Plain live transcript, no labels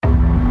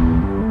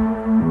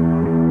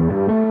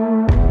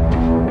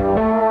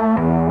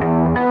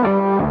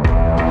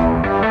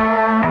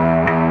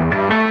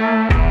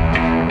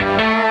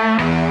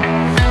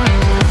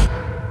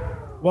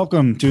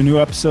Welcome to a new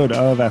episode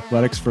of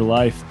Athletics for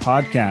Life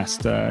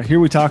podcast. Here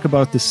we talk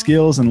about the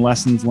skills and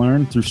lessons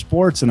learned through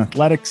sports and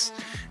athletics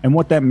and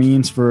what that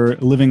means for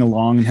living a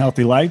long and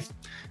healthy life.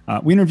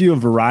 We interview a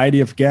variety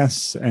of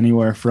guests,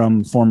 anywhere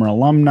from former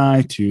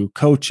alumni to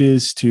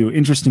coaches to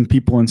interesting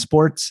people in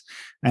sports.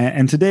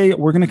 And today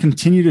we're going to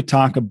continue to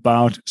talk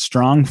about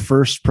strong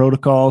first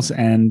protocols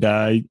and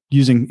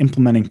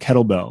implementing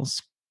kettlebells.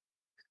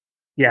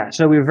 Yeah,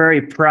 so we're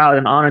very proud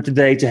and honored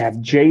today to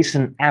have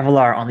Jason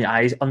Avelar on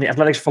the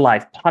Athletics for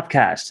Life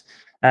podcast.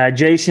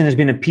 Jason has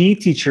been a PE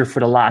teacher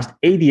for the last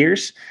 8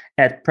 years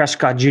at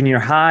Prescott Junior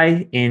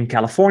High in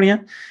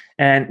California,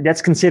 and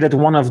that's considered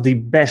one of the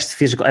best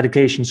physical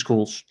education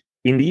schools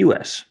in the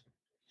U.S.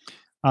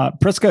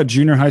 Prescott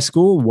Junior High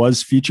School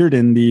was featured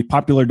in the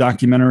popular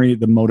documentary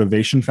The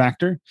Motivation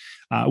Factor,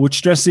 which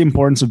stressed the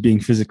importance of being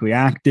physically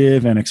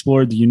active and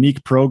explored the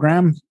unique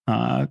program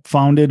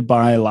founded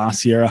by La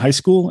Sierra High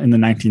School in the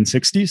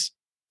 1960s.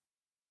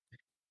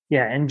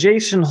 Yeah, and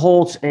Jason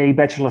holds a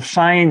Bachelor of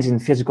Science in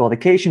Physical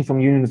Education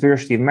from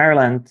University of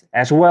Maryland,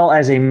 as well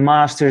as a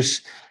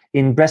Master's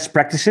in Best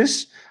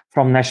Practices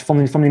from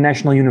the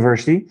National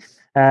University.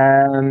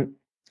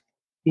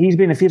 He's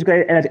been a physical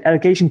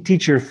education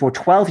teacher for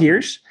 12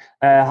 years,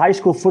 high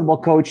school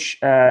football coach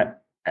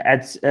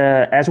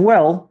as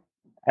well,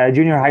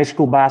 junior high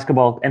school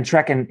basketball and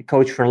track and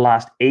coach for the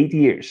last 8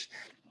 years.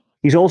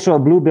 He's also a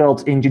blue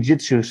belt in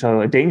jiu-jitsu,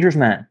 so a dangerous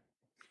man.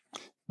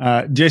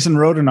 Jason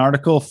wrote an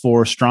article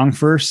for Strong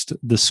First,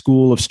 the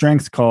School of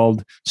Strength,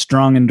 called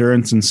Strong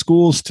Endurance in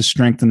Schools to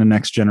Strengthen the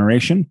Next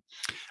Generation.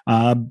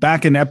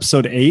 Back in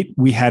episode 8,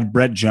 we had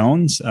Brett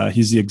Jones.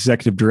 He's the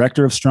executive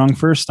director of Strong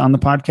First on the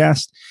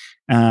podcast.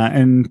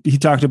 And he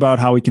talked about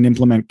how we can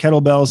implement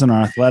kettlebells in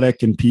our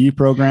athletic and PE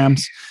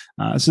programs.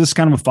 So this is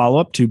kind of a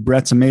follow-up to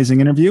Brett's amazing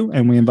interview,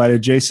 and we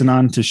invited Jason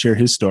on to share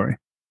his story.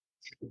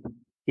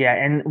 Yeah,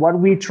 and what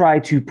we try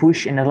to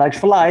push in Athletics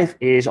for Life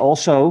is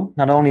also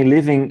not only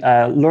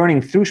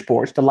learning through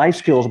sports, the life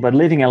skills, but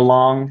living a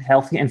long,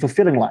 healthy, and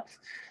fulfilling life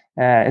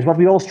is what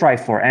we all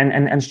strive for.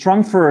 And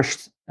Strong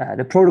First,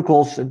 the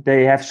protocols,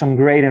 they have some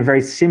great and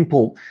very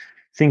simple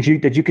things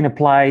that you can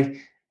apply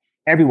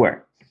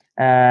everywhere.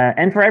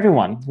 And for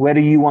everyone,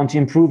 whether you want to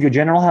improve your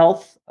general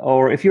health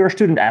or if you're a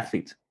student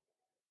athlete.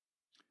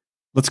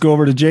 Let's go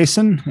over to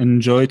Jason and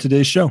enjoy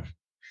today's show.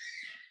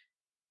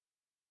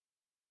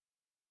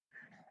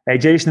 Hey,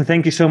 Jason,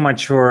 thank you so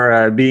much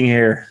for being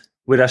here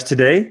with us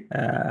today.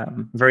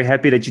 I'm very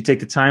happy that you take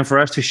the time for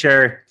us to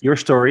share your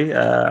story.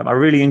 I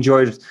really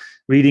enjoyed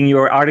reading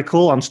your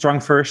article on Strong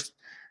First.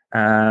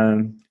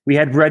 We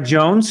had Brett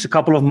Jones a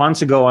couple of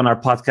months ago on our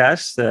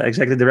podcast,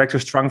 Executive Director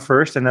of Strong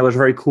First, and that was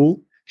very cool,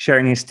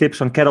 sharing his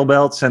tips on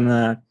kettlebells.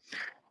 And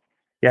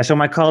so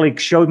my colleague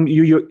showed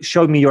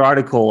me your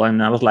article,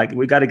 and I was like,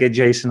 we got to get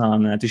Jason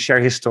on to share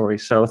his story.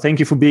 So thank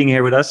you for being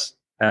here with us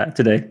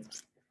today.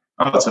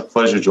 Oh, it's a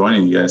pleasure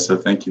joining you guys. So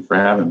thank you for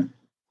having me.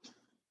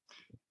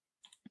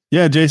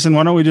 Yeah, Jason,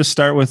 why don't we just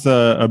start with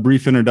a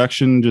brief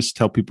introduction? Just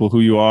tell people who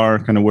you are,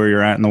 kind of where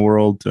you're at in the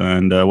world,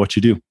 and what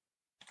you do.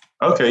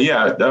 Okay,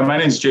 yeah. My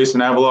name is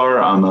Jason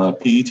Avelar. I'm a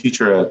PE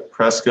teacher at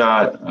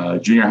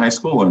Prescott Junior High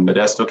School in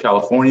Modesto,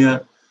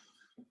 California.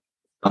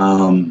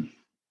 I've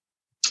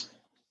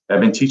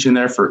been teaching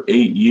there for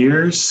 8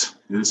 years.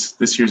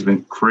 This year's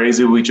been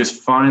crazy. We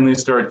just finally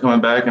started coming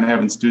back and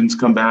having students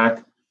come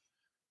back.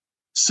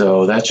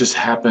 So that just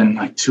happened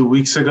like 2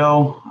 weeks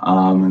ago.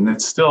 And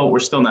we're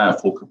still not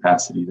at full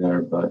capacity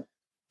there, but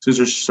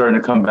students are starting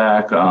to come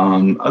back.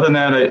 Other than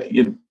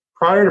that,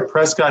 prior to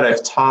Prescott,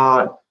 I've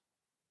taught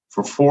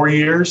for 4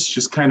 years,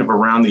 just kind of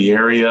around the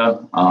area,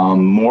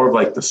 more of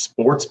like the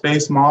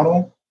sports-based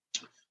model.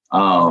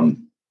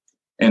 And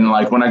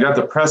like when I got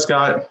to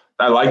Prescott,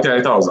 I liked it.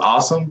 I thought it was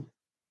awesome.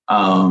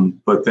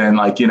 But then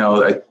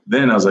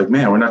then I was like,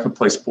 man, we're not going to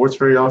play sports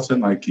very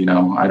often. I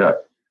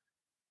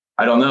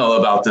don't know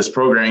about this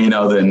program,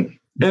 then,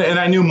 and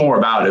I knew more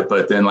about it.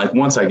 But then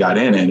once I got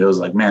in it was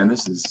like, man,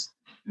 this is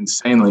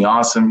insanely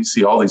awesome. You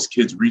see all these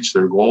kids reach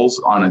their goals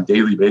on a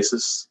daily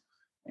basis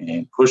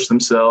and push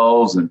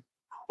themselves and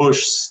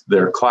push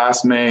their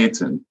classmates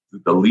and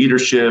the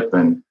leadership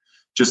and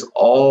just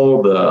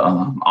all the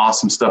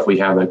awesome stuff we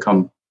have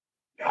that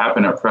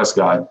happen at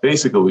Prescott.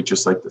 Basically, we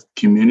just like the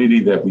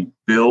community that we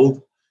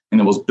build, and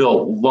it was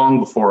built long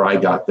before I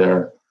got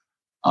there.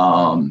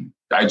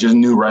 I just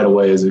knew right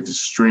away it's an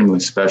extremely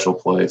special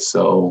place.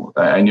 So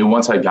I knew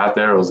once I got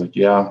there, I was like,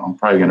 yeah, I'm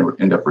probably going to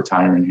end up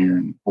retiring here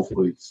and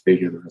hopefully stay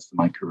here the rest of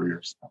my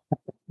career. So.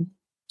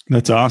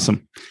 That's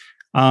awesome.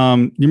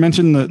 You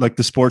mentioned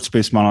the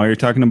sports-based model. You're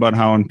talking about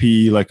how in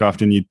PE,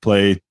 often you'd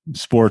play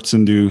sports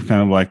and do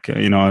kind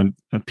of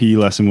a PE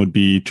lesson would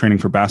be training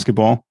for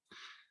basketball.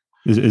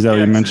 Is that what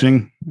you're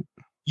mentioning?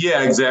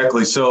 Yeah,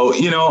 exactly. So,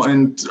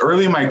 and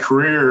early in my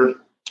career,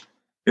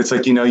 it's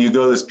like, you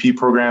go to this PE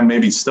program,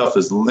 maybe stuff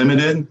is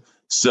limited.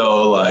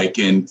 So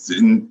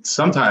in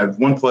sometimes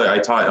one play I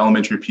taught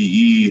elementary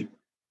PE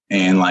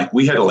and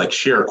we had to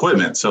share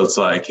equipment. So it's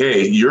like,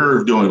 hey,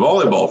 you're doing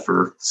volleyball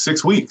for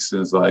 6 weeks.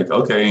 And it's like,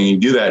 okay. And you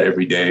do that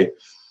every day.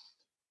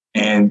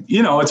 And,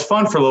 it's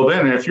fun for a little bit.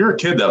 And if you're a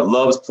kid that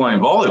loves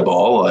playing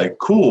volleyball, like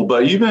cool.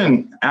 But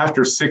even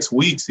after 6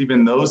 weeks,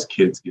 even those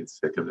kids get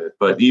sick of it.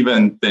 But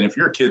even then, if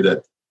you're a kid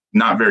that's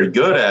not very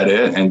good at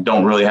it and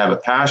don't really have a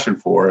passion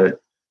for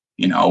it,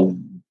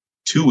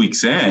 2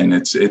 weeks in,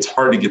 it's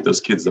hard to get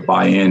those kids to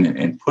buy in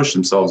and push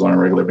themselves on a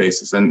regular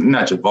basis. And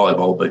not just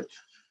volleyball, but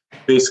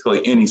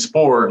basically any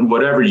sport,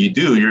 whatever you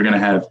do, you're going to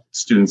have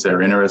students that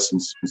are interested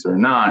and students that are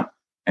not.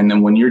 And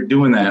then when you're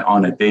doing that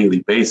on a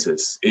daily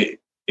basis, it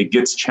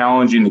gets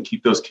challenging to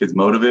keep those kids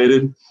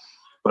motivated.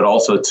 But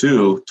also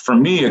too, for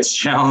me, it's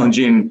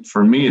challenging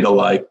for me to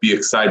like be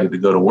excited to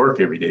go to work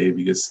every day,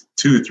 because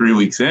 2-3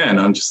 weeks in,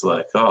 I'm just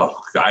like, oh,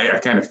 I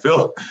kind of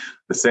feel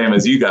the same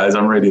as you guys.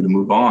 I'm ready to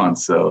move on.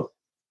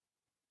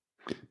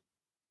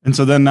 And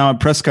so then now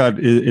at Prescott,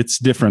 it's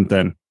different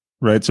then,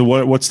 right? So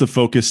what's the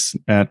focus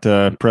at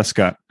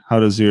Prescott? How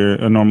does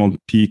a normal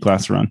PE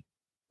class run?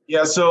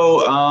 Yeah, so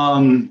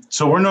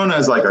we're known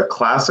as like a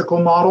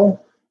classical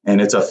model, and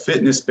it's a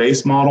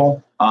fitness-based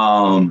model.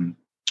 And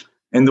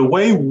the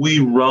way we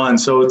run,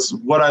 so it's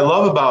what I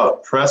love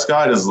about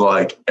Prescott is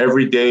like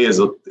every day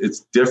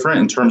it's different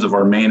in terms of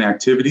our main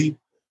activity,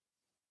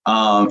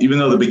 even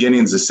though the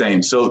beginning is the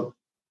same. So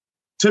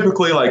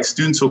typically, like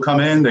students will come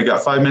in, they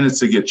got 5 minutes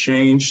to get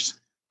changed.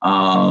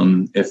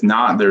 If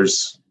not,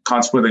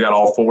 consequently they got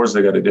all fours.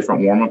 They got a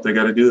different warm up they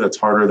got to do. That's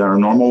harder than our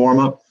normal warm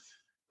up.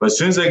 But as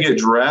soon as they get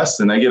dressed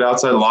and they get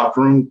outside the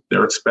locker room,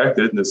 they're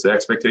expected. That's the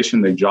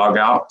expectation. They jog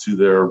out to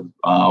their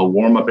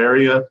warm up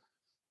area,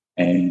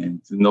 and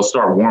they'll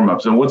start warm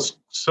ups. And what's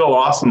so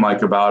awesome,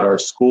 like about our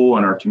school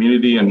and our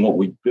community and what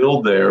we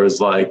build there is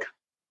like,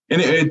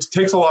 and it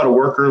takes a lot of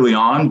work early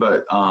on,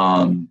 but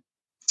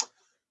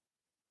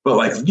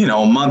like,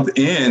 a month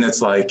in,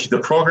 it's like the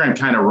program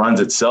kind of runs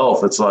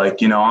itself. It's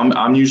like,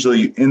 I'm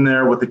usually in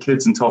there with the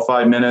kids until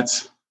 5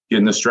 minutes,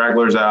 getting the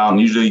stragglers out.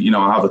 And usually,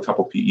 I have a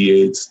couple PE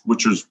aides,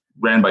 which is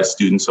ran by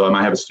students. So I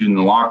might have a student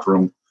in the locker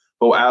room.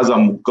 But as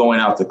I'm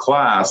going out to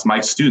class, my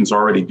students are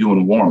already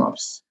doing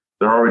warm-ups.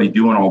 They're already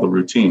doing all the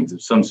routines.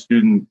 If some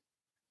student,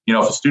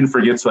 if a student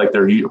forgets like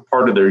their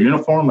part of their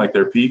uniform, like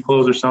their PE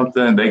clothes or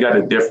something, they got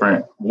a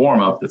different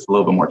warm-up that's a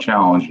little bit more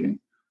challenging.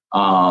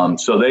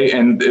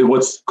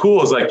 What's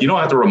cool is like, you don't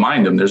have to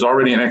remind them. There's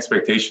already an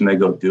expectation they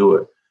go do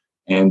it.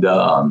 And,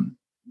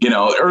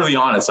 early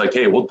on, it's like,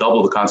 hey, we'll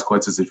double the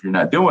consequences if you're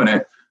not doing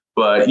it.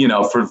 But,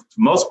 for the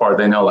most part,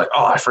 they know like,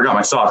 oh, I forgot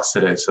my socks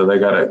today. So they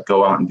got to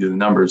go out and do the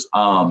numbers.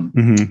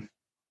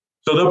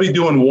 So they'll be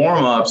doing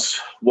warm-ups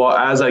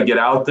as I get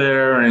out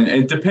there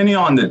and depending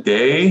on the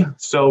day.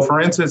 So for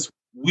instance,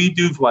 we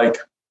do 4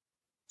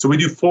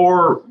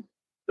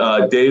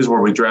 days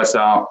where we dress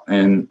out,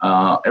 and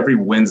every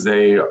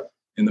Wednesday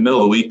in the middle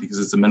of the week, because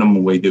it's a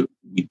minimum we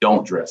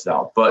don't dress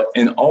out. But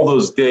in all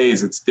those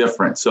days, it's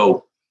different.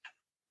 So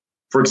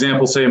for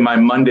example, say my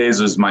Mondays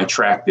is my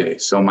track day.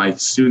 So my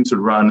students would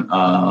run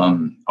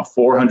a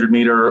 400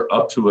 meter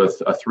up to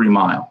a 3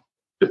 mile,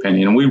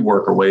 depending. And we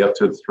work our way up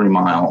to the 3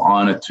 mile.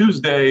 On a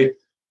Tuesday,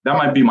 that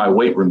might be my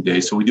weight room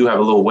day. So we do have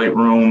a little weight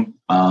room.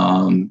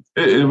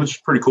 It was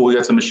pretty cool. We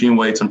got some machine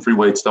weights, some free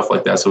weights, stuff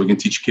like that. So we can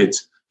teach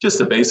kids just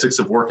the basics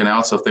of working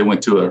out. So if they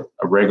went to a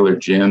regular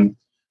gym,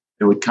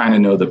 they would kind of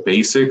know the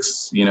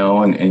basics,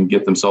 and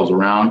get themselves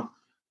around.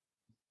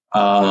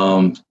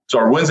 So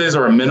our Wednesdays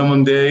are a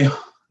minimum day.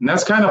 And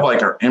that's kind of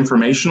like our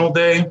informational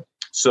day.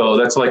 So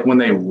that's like when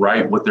they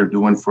write what they're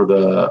doing for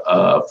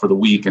the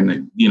week.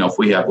 And, if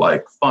we have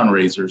like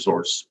fundraisers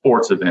or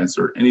sports events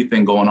or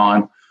anything going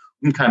on,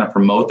 we can kind of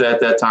promote that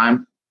at that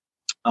time.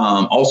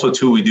 Also,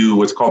 too, we do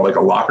what's called like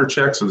a locker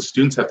check. So the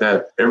students have to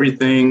have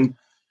everything.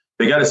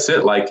 They got to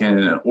sit like in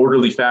an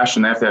orderly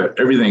fashion. They have to have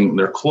everything,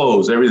 their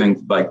clothes,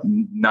 everything like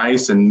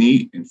nice and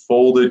neat and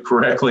folded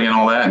correctly and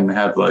all that, and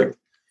have like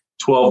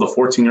 12 to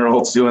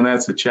 14-year-olds doing that.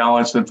 It's a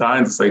challenge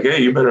sometimes. It's like,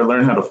 hey, you better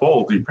learn how to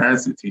fold. Your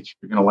parents to teach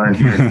you. You're going to learn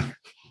here.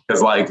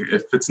 Because like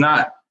if it's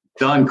not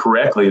done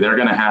correctly, they're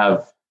going to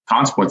have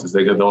consequences.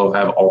 They'll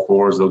have all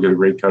fours. They'll get a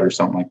grade cut or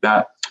something like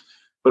that.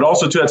 But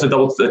also too, that's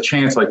a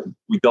chance. Like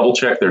we double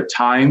check their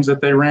times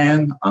that they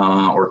ran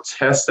or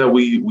tests that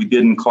we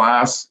did in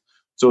class.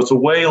 So it's a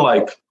way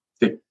like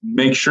to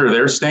make sure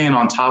they're staying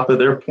on top of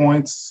their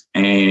points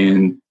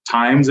and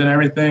times and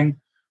everything.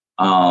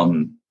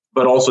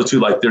 But also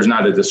too, like there's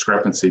not a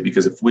discrepancy,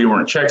 because if we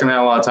weren't checking that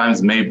a lot of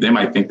times, maybe they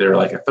might think they're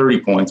like at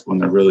 30 points when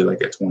they're really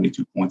like at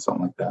 22 points,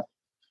 something like that.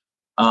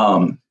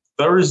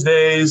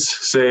 Thursdays,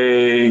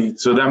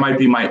 so that might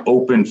be my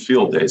open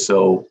field day.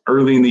 So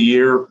early in the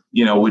year,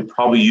 we'd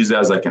probably use that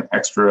as like an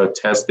extra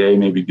test day,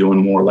 maybe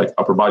doing more like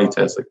upper body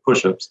tests, like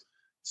push-ups,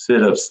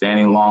 sit-ups,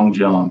 standing long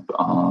jump.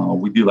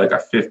 We do like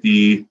a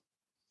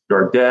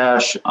 50-yard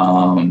dash,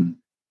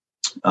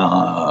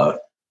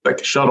 like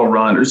a shuttle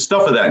run or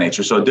stuff of that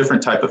nature. So a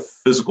different type of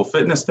physical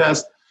fitness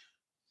test.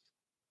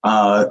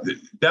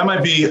 That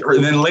might be, or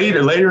then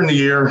later in the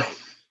year,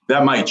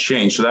 that might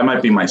change. So that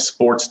might be my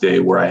sports day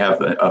where I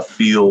have an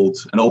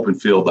open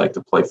field, like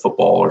to play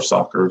football or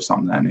soccer or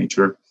something of that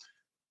nature.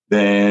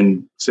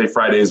 Then say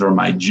Fridays are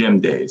my gym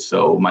days.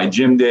 So my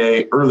gym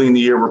day early in the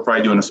year, we're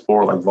probably doing a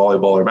sport like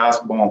volleyball or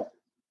basketball.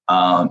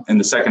 In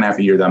the second half of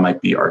the year, that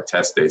might be our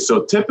test day.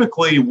 So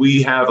typically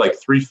we have like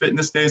 3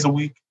 fitness days a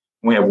week.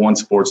 And we have 1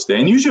 sports day.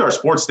 And usually our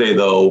sports day,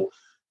 though,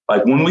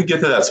 like when we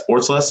get to that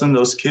sports lesson,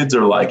 those kids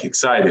are like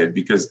excited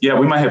because, yeah,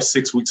 we might have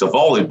 6 weeks of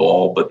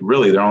volleyball, but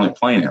really they're only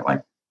playing it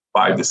like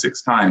 5 to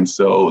 6 times.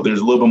 So there's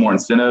a little bit more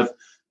incentive.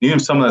 Even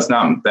if someone that's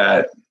not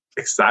that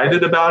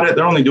excited about it,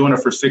 they're only doing it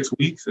for 6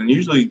 weeks. And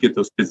usually you get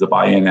those kids to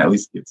buy in, at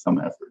least get some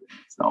effort in.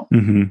 So,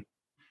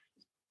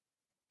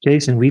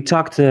 Jason, we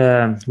talked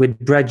with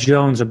Brett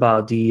Jones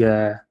about the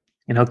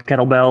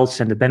kettlebells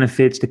and the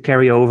benefits, the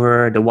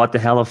carryover, the what the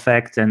hell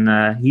effect.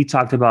 And he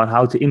talked about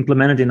how to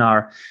implement it in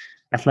our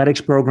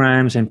athletics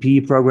programs and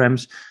PE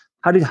programs.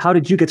 How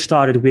did you get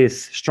started with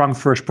Strong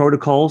First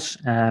protocols?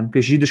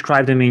 Because you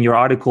described them in your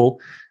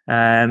article.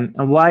 And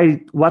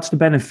what's the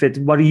benefit?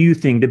 What do you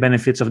think the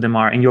benefits of them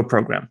are in your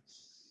program?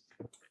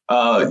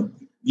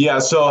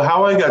 So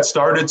how I got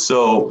started.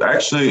 So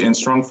actually in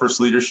Strong First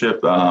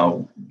Leadership,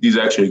 he's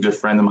actually a good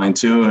friend of mine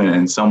too,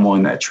 and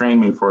someone that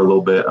trained me for a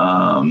little bit.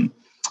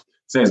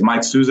 His name is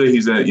Mike Souza.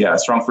 He's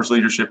Strong First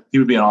Leadership. He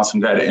would be an awesome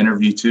guy to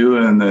interview too.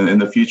 And in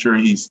the future,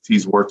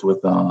 he's worked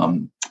with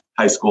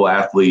high school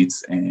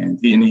athletes, and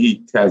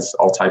he has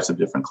all types of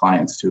different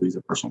clients too. He's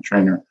a personal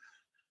trainer.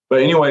 But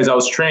anyways, I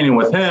was training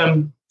with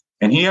him,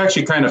 and he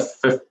actually kind of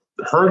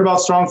heard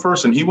about Strong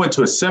First, and he went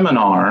to a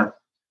seminar.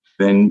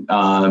 Then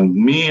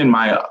me and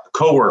my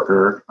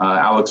coworker,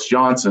 Alex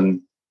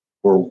Johnson,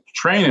 were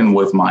training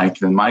with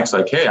Mike, and Mike's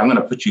like, "Hey, I'm going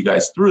to put you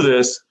guys through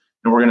this,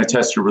 and we're going to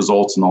test your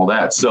results and all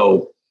that."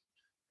 So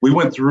we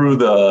went through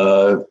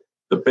the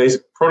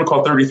basic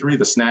protocol 33,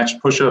 the snatch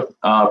push-up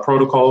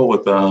protocol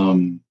with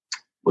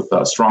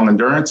strong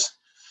endurance.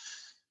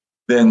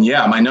 Then,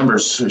 my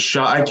numbers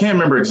shot. I can't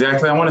remember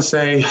exactly. I want to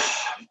say,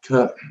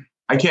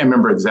 I can't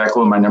remember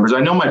exactly what my numbers.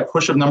 I know my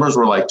push-up numbers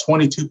were like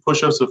 22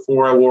 push-ups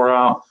before I wore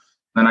out.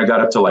 Then I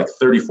got up to like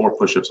 34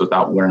 push-ups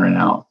without wearing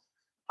out.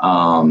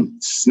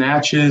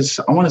 Snatches,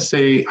 I want to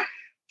say,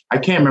 I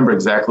can't remember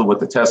exactly what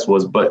the test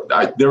was, but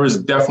there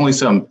was definitely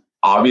some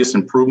obvious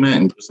improvement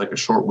in just like a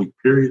short week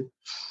period.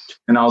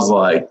 And I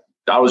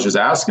was just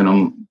asking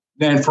them.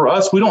 And for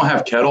us, we don't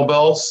have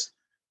kettlebells.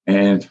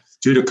 And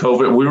due to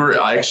COVID, we were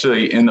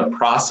actually in the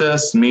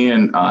process, me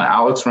and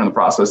Alex were in the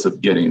process of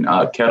getting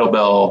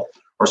kettlebell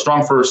or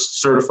Strong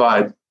First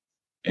certified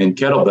in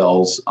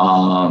kettlebells.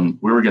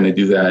 We were going to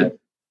do that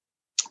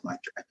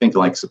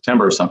like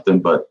September or something,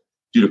 but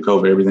due to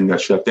COVID, everything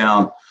got shut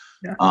down.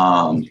 Yeah.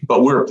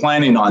 But we were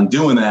planning on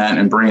doing that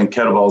and bringing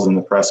kettlebells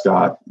into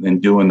Prescott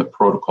and doing the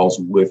protocols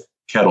with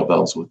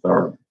kettlebells with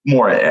our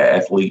more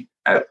elite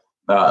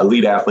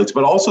athletes,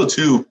 but also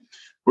too,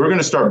 we're going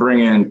to start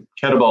bringing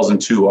kettlebells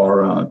into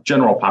our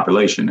general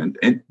population,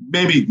 and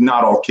maybe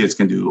not all kids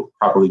can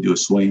properly do a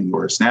swing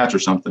or a snatch or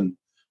something,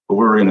 but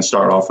we're going to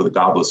start off with a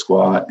goblet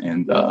squat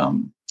and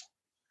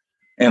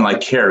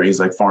like carries,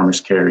 like farmers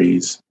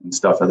carries and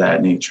stuff of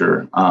that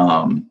nature,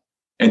 and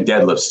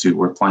deadlifts too.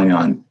 We're planning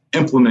on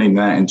implementing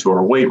that into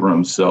our weight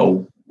room.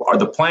 So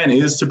the plan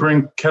is to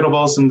bring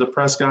kettlebells into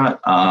Prescott.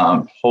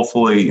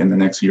 Hopefully in the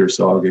next year or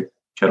so, I'll get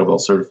kettlebell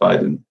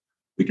certified and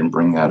we can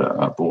bring that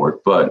aboard.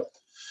 But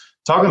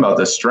talking about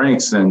the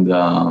strengths and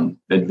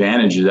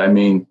advantages, I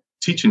mean,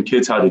 teaching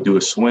kids how to do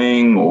a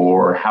swing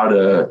or how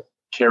to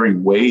carry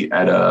weight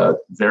at a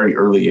very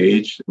early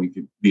age, we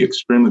could be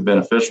extremely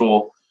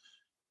beneficial.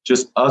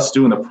 Just us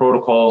doing the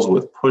protocols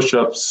with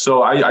push-ups.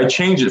 So I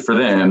changed it for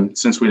them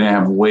since we didn't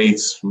have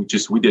weights. We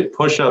did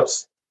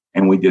push-ups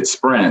and we did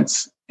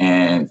sprints.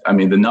 And I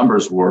mean, the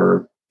numbers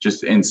were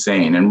just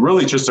insane and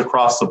really just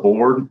across the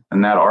board.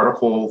 In that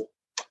article,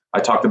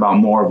 I talked about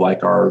more of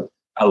like our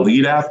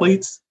elite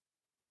athletes.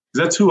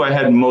 That's who I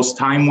had most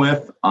time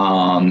with.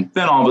 Then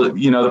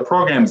the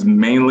program's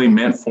mainly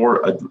meant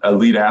for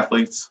elite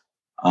athletes.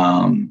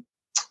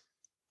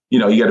 You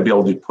got to be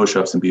able to do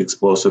push-ups and be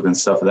explosive and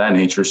stuff of that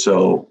nature.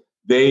 So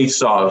they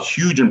saw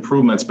huge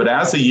improvements. But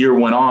as the year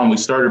went on, we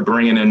started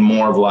bringing in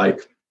more of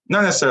like,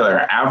 not necessarily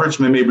our average,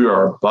 maybe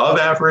our above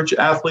average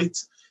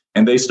athletes,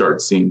 and they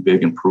started seeing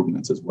big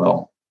improvements as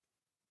well.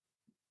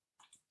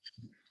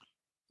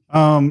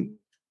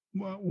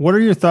 What are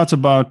your thoughts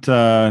about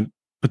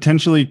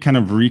potentially kind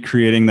of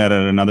recreating that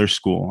at another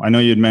school? I know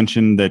you had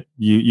mentioned that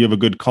you have a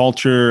good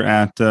culture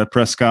at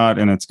Prescott,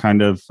 and it's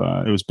kind of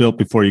it was built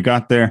before you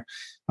got there.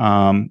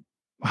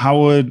 How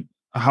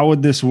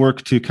would this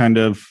work to kind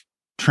of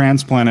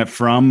transplant it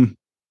from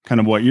kind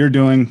of what you're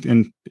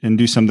doing and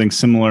do something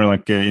similar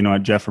like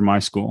at Jeff or my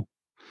school?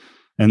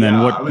 And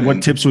then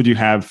what tips would you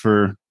have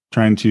for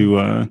trying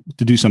to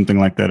do something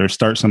like that or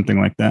start something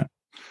like that?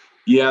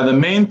 Yeah, the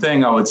main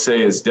thing I would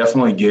say is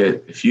definitely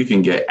if you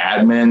can get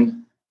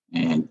admin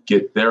and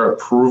get their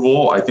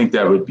approval. I think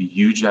that would be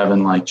huge,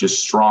 having like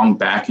just strong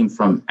backing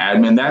from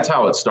admin. That's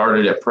how it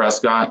started at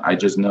Prescott. I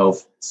just know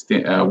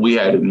we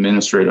had an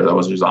administrator that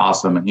was just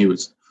awesome, and he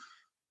was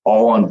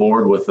all on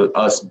board with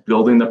us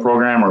building the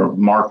program. Or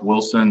Mark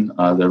Wilson,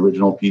 the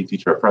original PE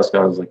teacher at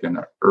Prescott, was like in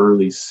the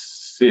early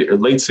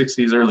late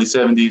 60s, early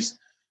 70s.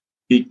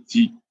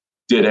 He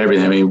did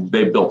everything. I mean,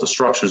 they built the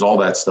structures, all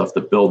that stuff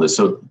to build it.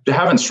 So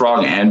having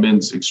strong admin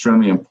is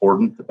extremely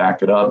important to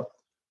back it up.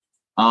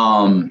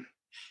 I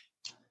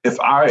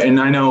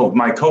know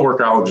my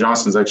coworker, Alex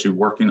Johnson, is actually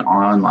working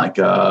on like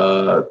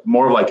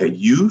more of like a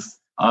youth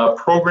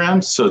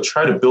program. So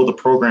try to build a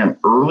program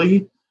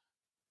early.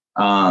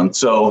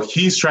 So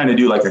he's trying to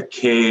do like a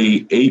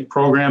K-8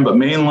 program, but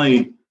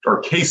mainly, or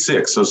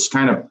K-6. So it's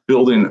kind of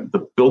building the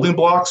building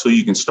blocks so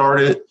you can start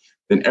it.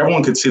 Then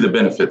everyone can see the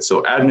benefits.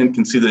 So admin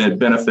can see the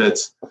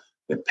benefits.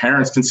 The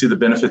parents can see the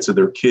benefits of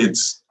their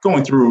kids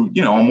going through,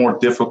 a more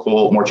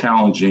difficult, more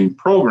challenging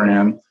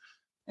program.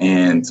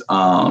 And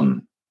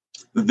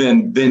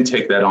then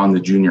take that on to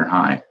junior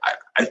high.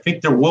 I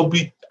think there will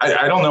be,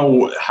 I don't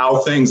know how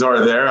things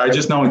are there. I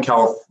just know in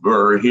California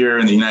or here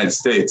in the United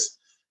States,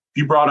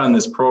 if you brought on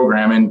this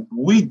program, and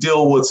we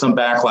deal with some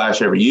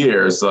backlash every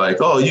year. It's like,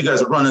 oh, you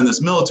guys are running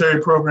this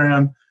military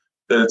program,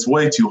 that it's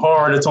way too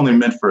hard. It's only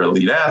meant for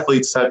elite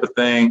athletes type of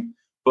thing.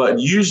 But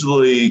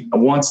usually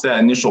once that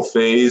initial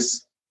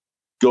phase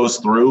goes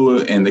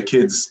through and the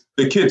kids,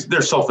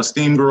 their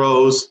self-esteem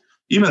grows,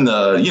 even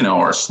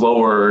our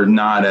slower,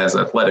 not as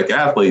athletic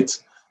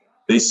athletes,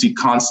 they see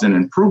constant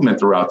improvement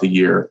throughout the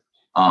year.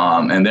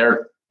 And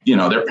their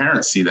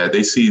parents see that.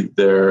 They see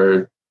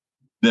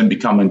them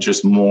becoming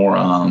just more,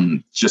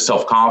 just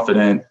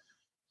self-confident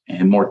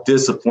and more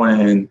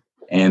disciplined.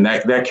 And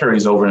that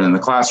carries over in the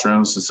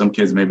classroom. So some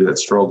kids maybe that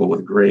struggle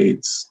with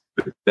grades,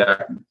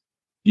 that,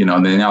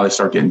 and then now they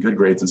start getting good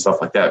grades and stuff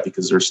like that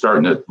because they're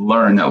starting to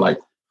learn that like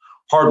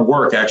hard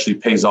work actually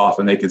pays off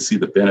and they can see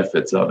the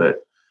benefits of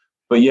it.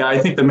 But yeah, I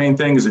think the main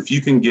thing is if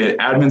you can get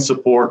admin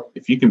support,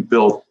 if you can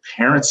build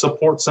parent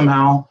support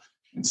somehow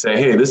and say,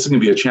 hey, this is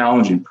going to be a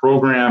challenging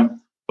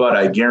program, but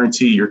I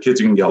guarantee your kids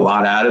are going to get a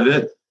lot out of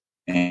it.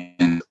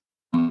 And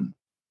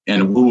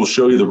we will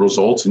show you the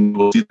results and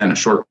we'll see that in a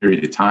short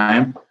period of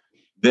time.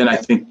 Then I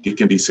think it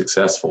can be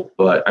successful.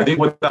 But I think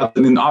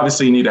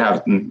obviously you need to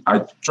have,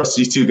 I trust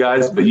these two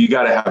guys, but you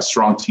got to have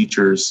strong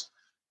teachers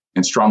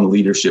and strong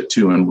leadership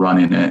too and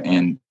running it.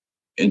 And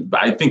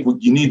I think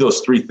you need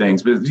those three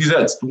things, but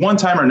one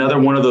time or another,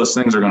 one of those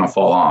things are going to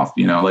fall off.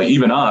 Like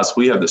even us,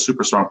 we have the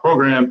super strong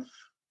program.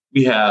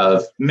 We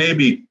have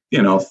maybe,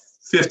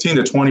 15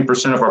 to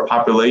 20% of our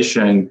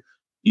population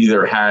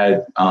either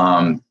had,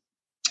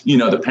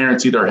 the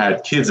parents either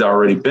had kids that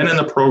already been in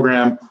the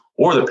program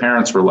or the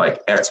parents were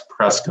like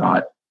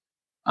ex-Prescott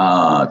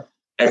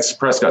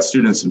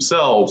students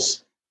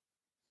themselves.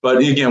 But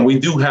again, we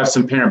do have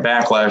some parent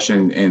backlash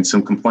and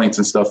some complaints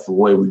and stuff for the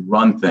way we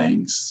run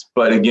things.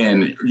 But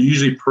again,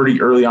 usually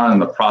pretty early on in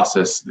the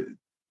process,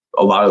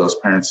 a lot of those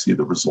parents see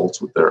the results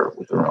with their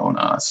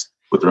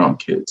own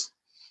kids.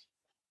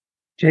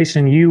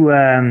 Jason,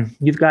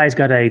 you guys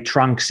got a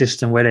trunk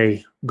system where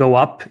they go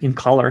up in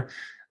color.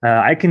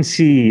 I can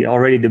see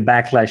already the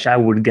backlash I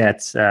would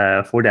get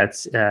for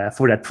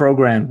that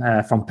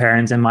program from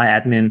parents and my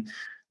admin.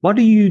 What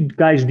do you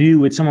guys do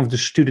with some of the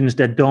students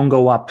that don't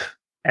go up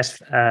as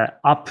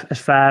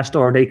fast,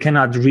 or they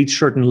cannot reach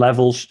certain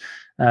levels?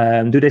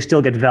 Do they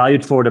still get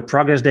valued for the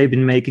progress they've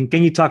been making?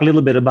 Can you talk a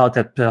little bit about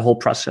that whole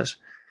process?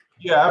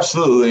 Yeah,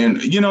 absolutely. And,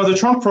 the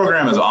trunk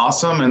program is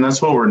awesome and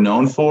that's what we're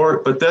known for.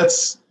 But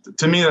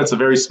to me, that's a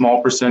very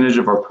small percentage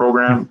of our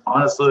program.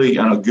 Honestly,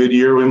 on a good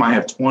year, we might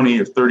have 20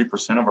 or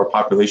 30% of our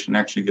population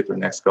actually get their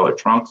next color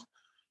trunks.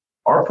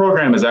 Our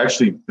program is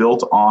actually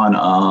built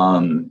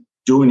on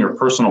doing your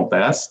personal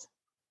best.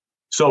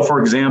 So for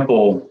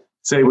example,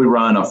 say we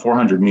run a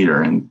 400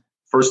 meter and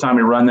first time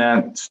we run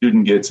that,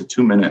 student gets a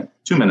 2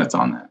 minutes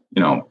on that,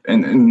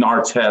 and in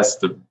our test,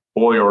 the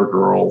boy or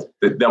girl,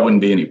 that wouldn't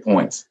be any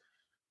points.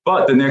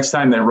 But the next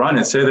time they run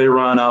it, say they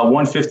run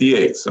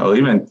 158, so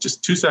even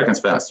just 2 seconds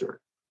faster.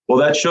 Well,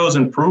 that shows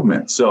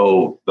improvement.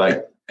 So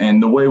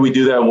and the way we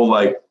do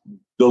that,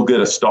 they'll get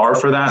a star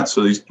for that.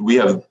 So we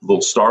have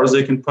little stars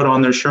they can put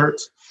on their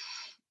shirts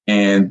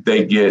and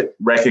they get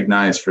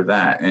recognized for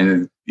that.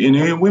 And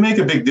we make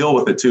a big deal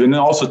with it too. And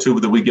then also too,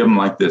 that we give them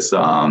like this,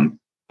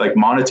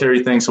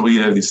 monetary thing. So we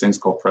have these things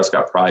called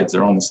Prescott Prides.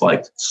 They're almost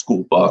like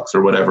school bucks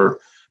or whatever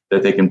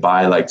that they can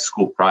buy like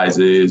school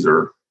prizes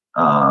or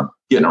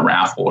get in a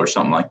raffle or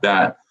something like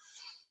that.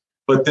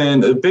 But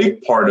then a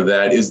big part of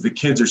that is the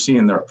kids are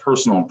seeing their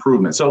personal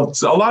improvement. So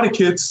a lot of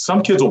kids,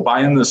 some kids will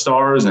buy into the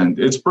stars and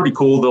it's pretty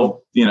cool.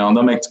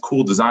 They'll make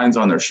cool designs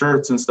on their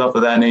shirts and stuff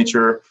of that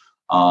nature.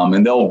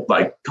 And they'll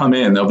come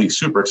in, they'll be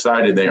super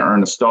excited. They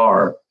earn a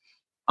star.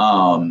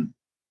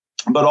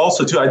 But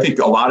also too, I think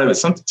a lot of it,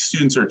 some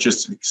students are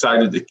just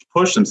excited to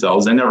push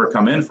themselves. They never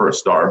come in for a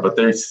star, but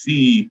they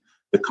see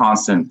the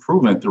constant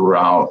improvement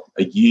throughout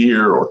a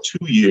year or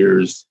 2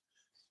 years.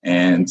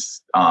 And,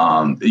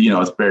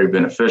 it's very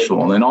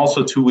beneficial. And then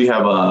also too, we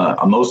have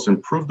a most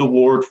improved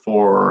award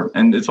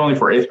and it's only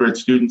for 8th grade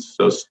students.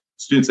 So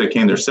students that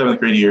came their 7th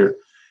grade year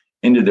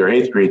into their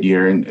 8th grade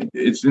year. And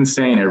it's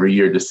insane every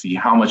year to see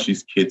how much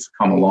these kids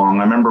come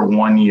along. I remember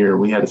one year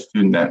we had a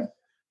student that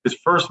his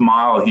first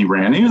mile he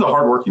ran, he was a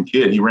hardworking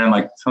kid. He ran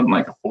something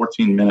like a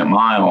 14-minute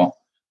mile.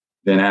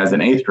 then as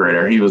an eighth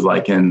grader, he was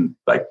like in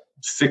like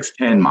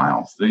 6:10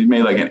 miles. So he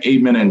made like an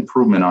 8-minute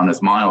improvement on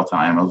his mile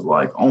time. I was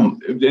like, oh,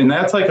 and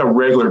that's like a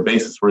regular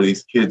basis where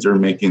these kids are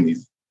making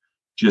these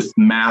just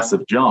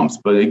massive jumps.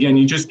 But again,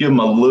 you just give them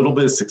a little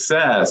bit of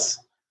success,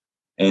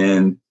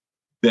 and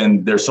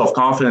then their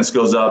self-confidence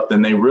goes up,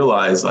 and they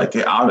realize like,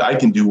 hey, I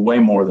can do way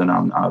more than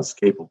I was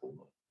capable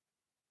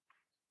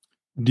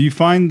of. Do you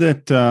find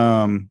that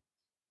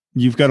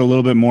you've got a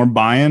little bit more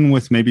buy-in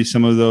with maybe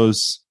some of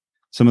those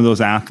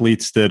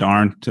athletes that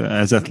aren't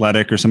as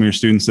athletic, or some of your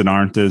students that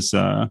aren't as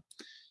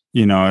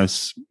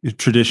as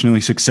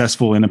traditionally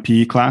successful in a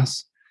PE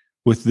class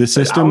with this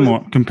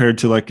system compared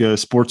to like a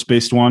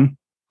sports-based one?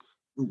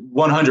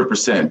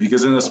 100%,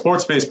 because in a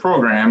sports-based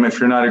program, if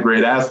you're not a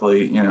great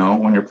athlete,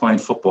 when you're playing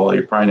football,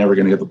 you're probably never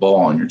going to get the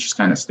ball and you're just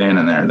kind of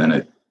standing there. Then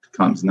it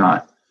becomes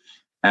not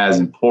as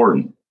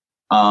important.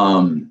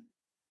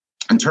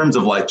 In terms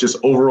of like just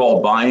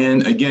overall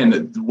buy-in,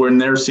 again, when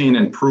they're seeing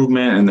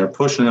improvement and they're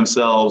pushing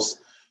themselves,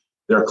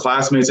 their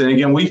classmates, and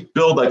again, we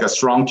build like a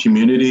strong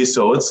community.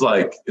 So it's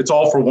like, it's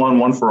all for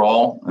one for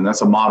all. And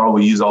that's a model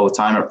we use all the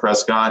time at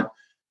Prescott.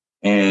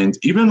 And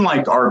even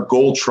like our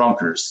gold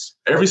trunkers,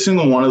 every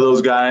single one of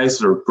those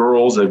guys or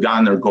girls that have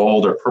gotten their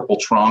gold or purple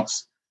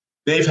trunks,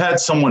 they've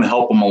had someone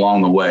help them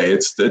along the way.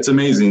 It's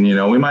amazing.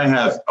 We might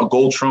have a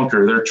gold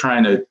trunker, they're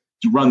trying to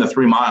run the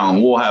 3 mile,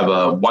 and we'll have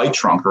a white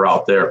trunker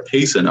out there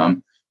pacing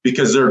them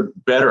because they're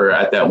better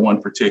at that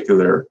one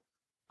particular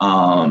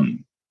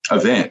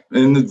event,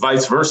 and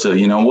vice versa.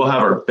 We'll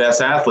have our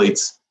best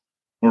athletes.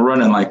 We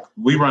run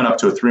up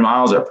to 3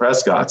 miles at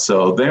Prescott.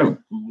 So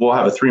we'll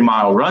have a 3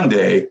 mile run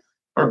day.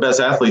 Our best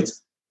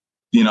athletes,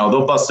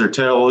 they'll bust their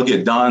tail, they'll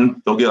get done.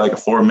 They'll get like a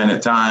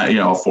 4-minute time,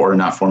 not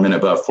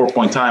 4-minute, but a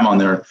 4-point time on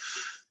their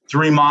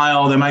 3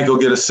 mile. They might go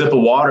get a sip of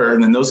water.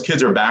 And then those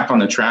kids are back on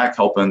the track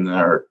helping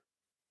their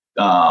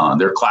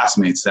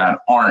classmates that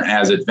aren't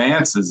as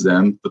advanced as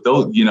them. But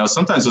those,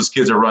 sometimes those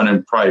kids are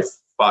running probably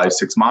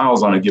 5-6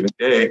 miles on a given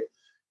day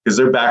because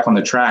they're back on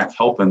the track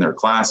helping their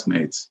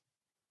classmates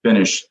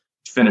finish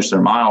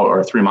their mile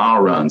or 3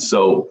 mile run.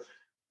 So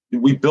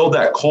we build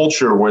that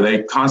culture where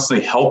they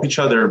constantly help each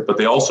other, but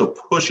they also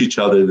push each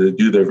other to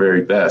do their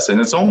very best.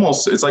 And it's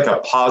like a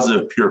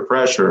positive peer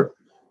pressure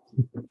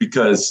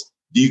because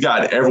you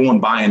got everyone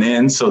buying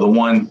in. So the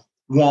one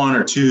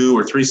or two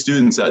or three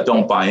students that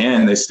don't buy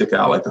in, they stick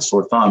out like a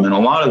sore thumb. And a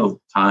lot of the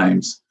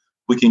times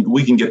we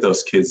can get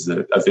those kids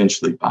to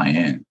eventually buy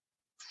in.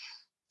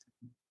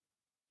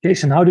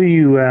 Jason, how do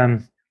you,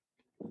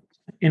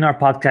 in our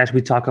podcast,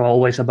 we talk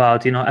always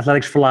about,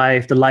 athletics for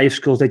life, the life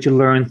skills that you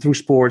learn through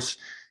sports.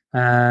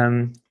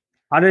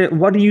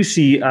 What do you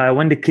see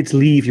when the kids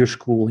leave your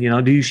school?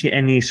 Do you see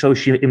any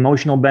social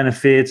emotional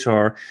benefits,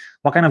 or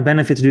what kind of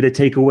benefits do they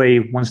take away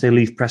once they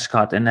leave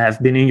Prescott and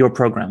have been in your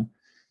program?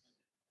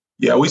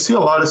 Yeah, we see a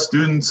lot of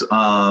students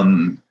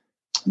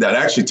that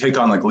actually take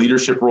on like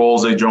leadership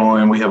roles. They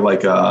join. We have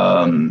like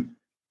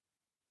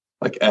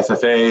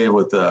FFA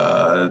with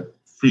the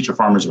Future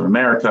Farmers of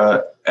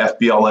America,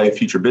 FBLA,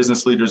 Future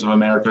Business Leaders of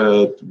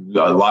America.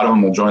 A lot of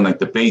them will join like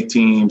debate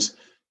teams.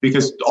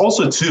 Because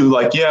also too,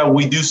 like, yeah,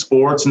 we do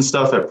sports and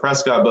stuff at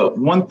Prescott, but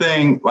one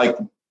thing, like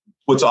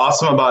what's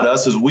awesome about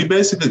us is we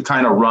basically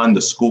kind of run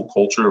the school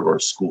culture of our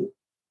school.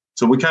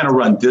 So we kind of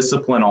run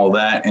discipline, all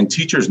that, and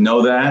teachers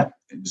know that.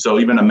 So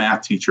even a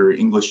math teacher,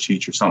 English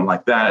teacher, something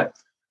like that,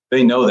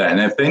 they know that.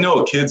 And if they know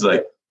a kid's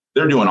like,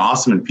 they're doing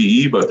awesome in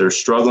PE, but they're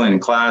struggling in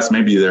class,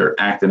 maybe they're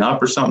acting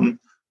up or something,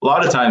 a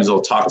lot of times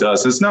they'll talk to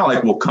us. It's not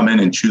like we'll come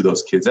in and chew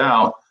those kids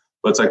out,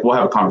 but it's like we'll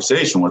have a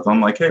conversation with them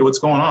like, hey, what's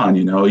going on?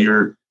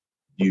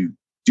 You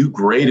do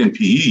great in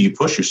PE, you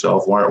push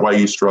yourself. Why are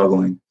you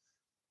struggling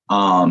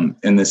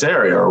in this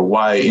area? Or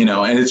why,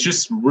 and it's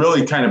just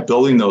really kind of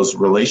building those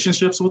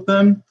relationships with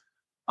them,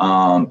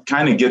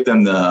 kind of get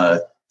them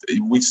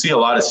we see a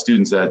lot of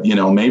students that,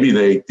 maybe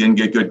they didn't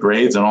get good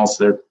grades and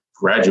also they're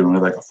graduating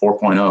with like a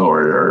 4.0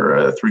 or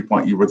a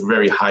 3.0 with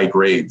very high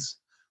grades.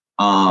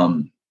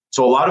 So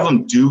a lot of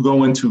them do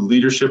go into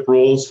leadership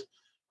roles.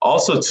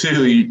 Also,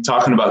 too, you're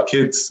talking about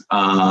kids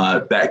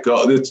that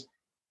go, it's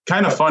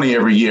kind of funny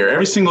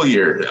every single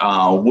year,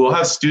 we'll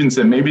have students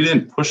that maybe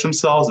didn't push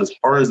themselves as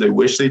hard as they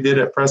wish they did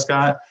at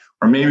Prescott,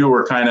 or maybe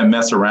we're kind of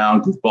mess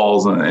around,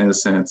 goofballs in a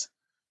sense.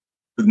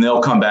 But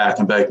they'll come back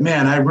and be like,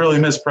 man, I really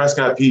miss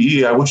Prescott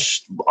PE. I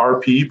wish our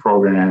PE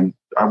program,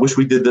 I wish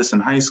we did this in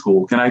high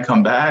school. Can I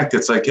come back?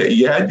 It's like, hey,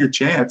 you had your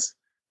chance.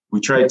 We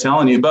tried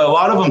telling you, but a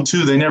lot of them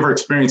too, they never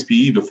experienced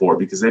PE before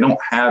because we don't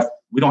have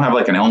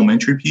like an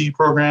elementary PE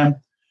program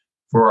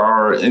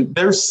and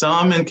there's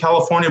some in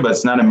California, but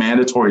it's not a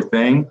mandatory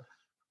thing.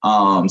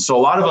 So a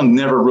lot of them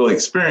never really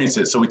experienced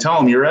it. So we tell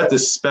them, you're at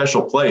this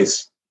special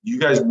place. You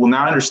guys will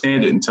not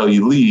understand it until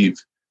you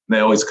leave. And they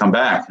always come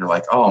back. They're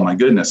like, oh my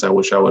goodness, I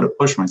wish I would have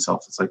pushed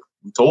myself. It's like,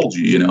 we told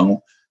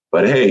you,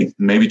 but hey,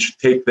 maybe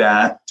take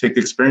the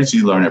experience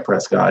you learn at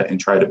Prescott and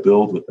try to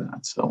build with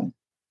that. So.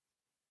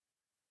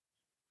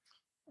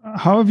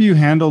 How have you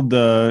handled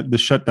the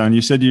shutdown?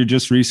 You said you're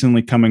just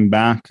recently coming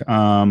back.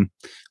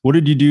 What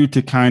did you do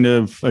to kind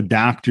of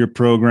adapt your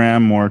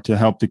program or to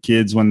help the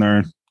kids when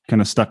they're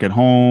kind of stuck at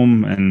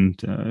home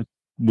and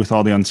with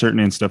all the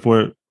uncertainty and stuff?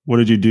 What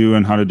did you do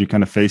and how did you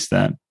kind of face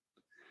that?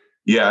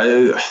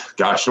 Yeah,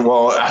 gosh,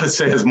 well, I would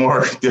say it's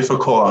more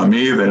difficult on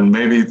me than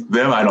maybe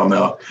them. I don't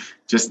know.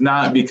 Just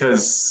not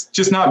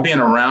being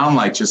around,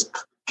 like just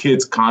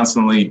kids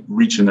constantly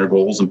reaching their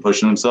goals and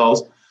pushing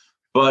themselves.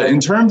 But in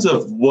terms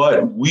of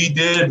what we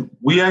did,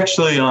 we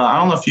actually, I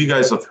don't know if you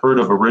guys have heard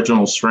of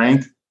Original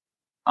Strength.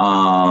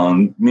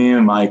 Me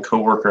and my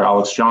coworker,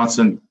 Alex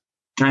Johnson,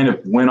 kind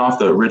of went off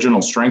the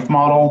Original Strength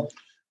model,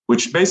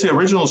 which basically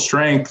Original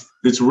Strength,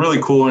 it's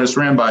really cool. And it's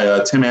ran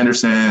by Tim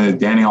Anderson and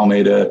Danny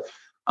Almeida.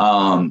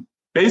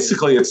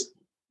 Basically, it's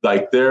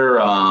like their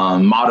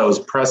motto is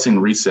pressing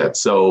reset.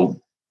 So,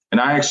 and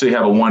I actually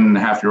have a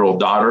 1.5-year-old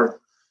daughter,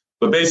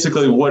 but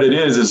basically what it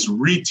is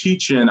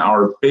reteaching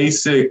our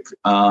basic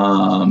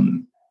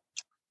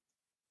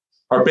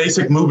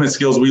movement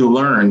skills we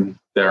learned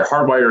that are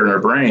hardwired in our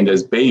brain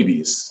as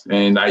babies.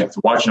 And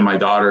watching my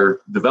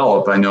daughter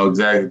develop, I know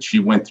exactly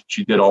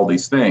she did all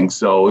these things.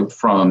 So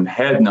from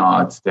head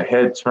nods to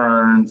head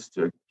turns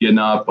to getting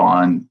up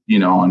on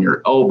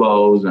your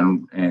elbows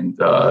and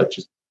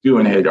just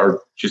doing it,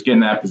 or just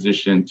getting that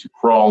position, to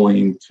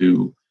crawling,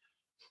 to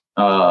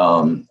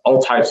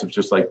all types of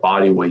just like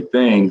body weight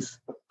things.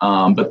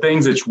 But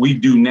things that we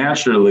do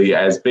naturally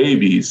as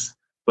babies,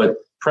 but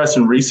press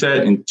and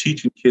reset and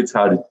teaching kids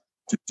how to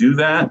do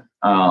that.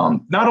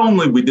 Not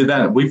only we did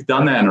that, we've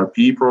done that in our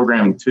PE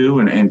programming too,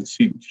 and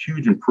see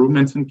huge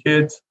improvements in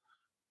kids,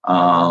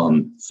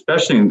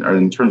 especially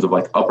in terms of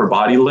like upper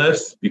body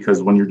lifts,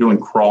 because when you're doing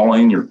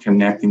crawling, you're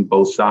connecting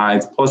both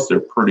sides. Plus, they're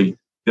pretty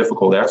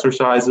difficult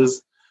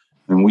exercises.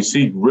 And we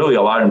see really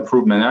a lot of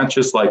improvement, not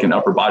just like in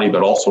upper body,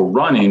 but also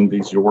running,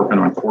 because you're working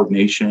on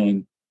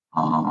coordination,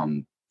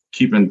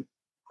 keeping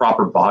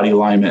proper body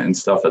alignment and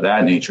stuff of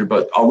that nature.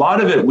 But a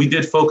lot of it, we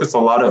did focus a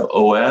lot of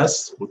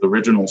OS with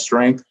Original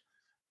Strength.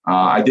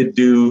 We did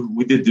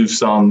do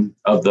some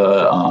of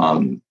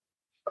the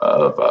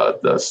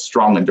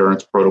strong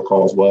endurance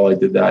protocol as well. I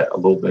did that a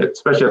little bit,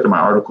 especially after my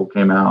article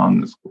came out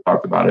and the school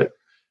talked about it.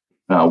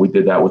 We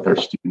did that with our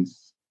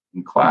students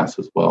in class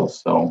as well.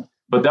 So,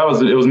 but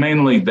it was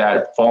mainly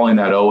that following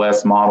that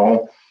OS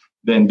model,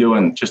 then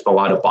doing just a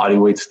lot of body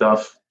weight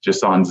stuff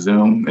just on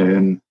Zoom.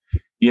 And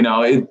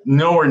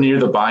nowhere near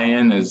the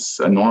buy-in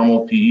as a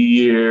normal PE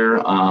year.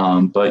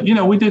 But,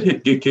 we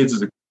did get kids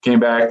that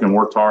came back and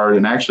worked hard.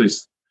 And actually,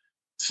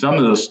 some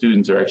of those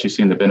students are actually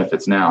seeing the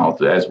benefits now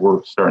as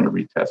we're starting to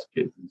retest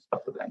kids and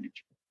stuff of that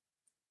nature.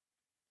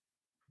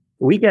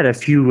 We get a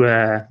few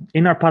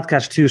in our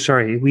podcast too.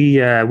 Sorry,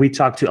 we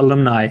talk to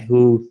alumni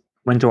who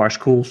went to our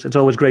schools. It's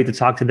always great to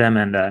talk to them.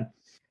 And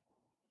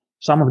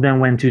some of them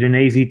went to the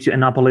Navy, to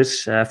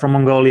Annapolis from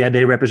Mongolia.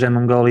 They represent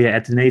Mongolia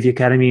at the Navy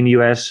Academy in the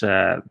US.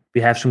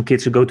 We have some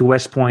kids who go to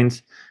West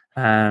Point.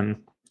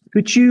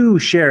 Could you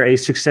share a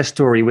success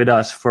story with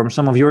us from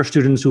some of your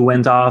students who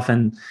went off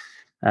and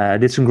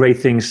did some great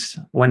things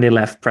when they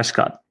left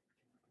Prescott?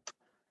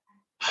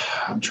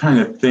 I'm trying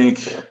to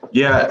think.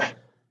 Yeah,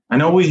 I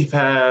know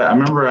I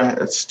remember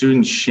a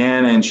student,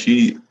 Shannon,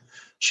 she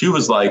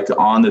was like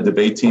on the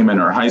debate team in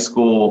her high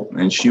school,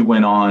 and she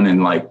went on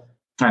and like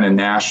kind of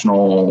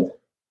national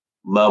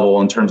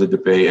level in terms of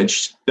debate. And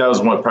that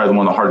was probably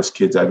one of the hardest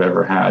kids I've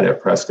ever had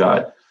at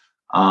Prescott.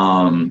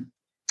 And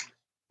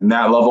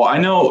that level, I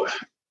know.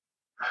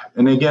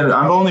 And again,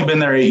 I've only been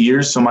there 8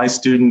 years. So my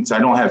students, I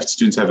don't have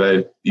students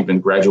have even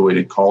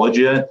graduated college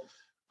yet.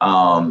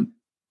 I'm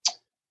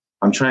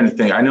trying to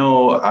think. I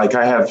know, like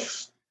I have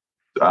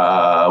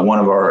one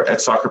of our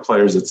ex-soccer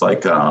players. It's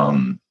like,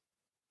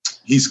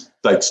 he's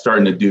like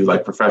starting to do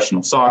like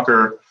professional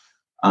soccer,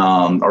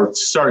 or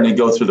starting to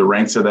go through the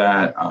ranks of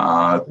that.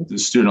 The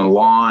student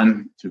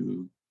Alon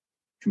who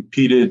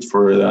competed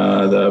for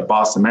the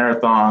Boston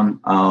Marathon.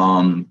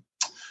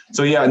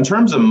 So yeah, in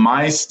terms of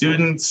my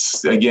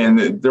students,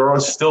 again, they're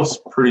still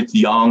pretty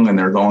young and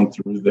they're going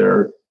through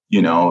their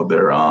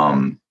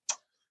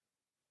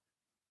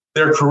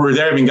career.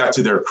 They haven't got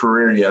to their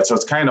career yet. So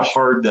it's kind of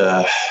hard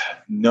to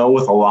know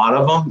with a lot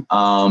of them.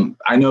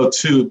 I know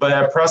too, but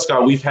at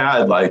Prescott, we've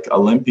had like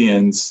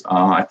Olympians.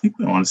 I think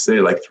we want to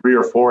say like 3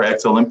 or 4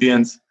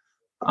 ex-Olympians.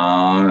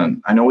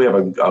 I know we have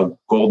a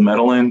gold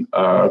medaler,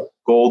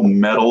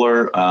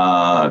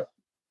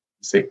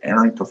 say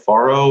Erin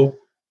Cafaro.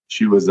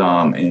 She was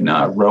in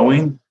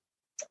rowing.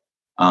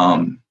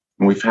 And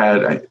we've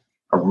had a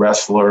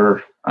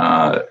wrestler,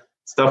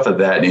 stuff of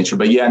that nature.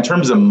 But yeah, in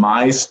terms of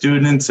my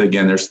students,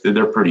 again,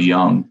 they're pretty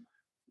young.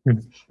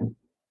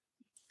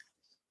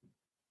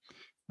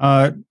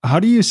 How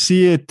do you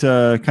see it,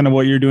 kind of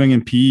what you're doing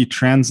in PE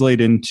translate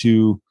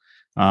into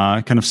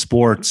kind of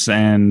sports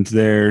and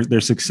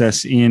their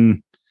success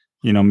in,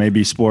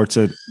 maybe sports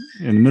in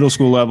the middle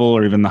school level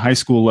or even the high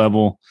school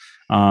level?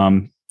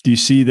 Do you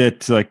see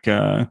that like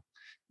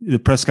the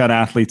Prescott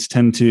athletes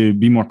tend to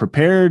be more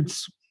prepared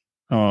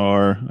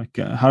or like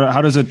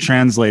how does it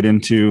translate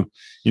into,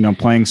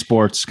 playing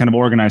sports, kind of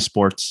organized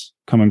sports,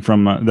 coming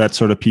from that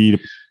sort of PE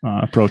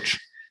approach?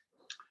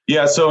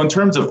 Yeah. So in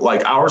terms of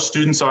like our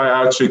students,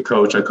 I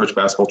coach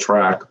basketball,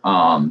 track.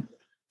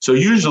 So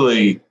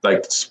usually,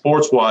 like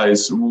sports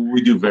wise,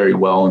 we do very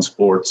well in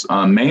sports.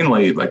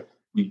 Mainly, like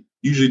we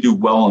usually do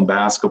well in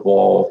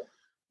basketball,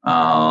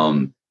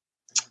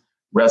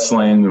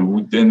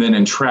 wrestling, and then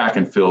in track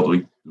and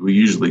field, we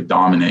usually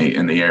dominate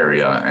in the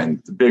area.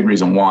 And the big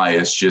reason why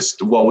is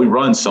just, we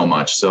run so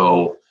much.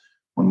 So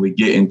when we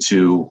get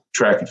into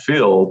track and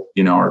field,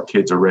 our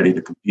kids are ready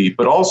to compete.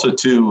 But also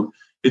too,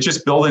 it's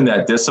just building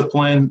that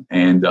discipline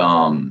and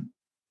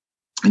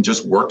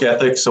just work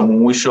ethic. So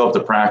when we show up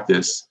to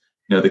practice,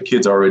 the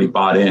kids already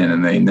bought in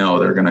and they know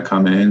they're going to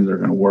come in, they're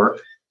going to work,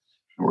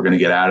 and we're going to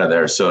get out of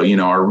there. So,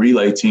 our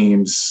relay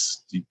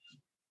teams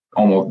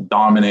almost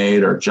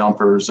dominate, our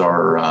jumpers,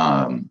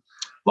 our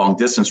long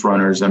distance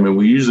runners. I mean,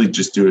 we usually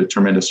just do a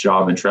tremendous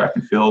job in track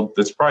and field.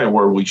 That's probably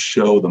where we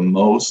show the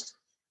most,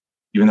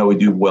 even though we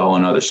do well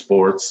in other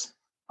sports.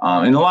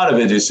 And a lot of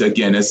it is,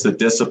 again, it's the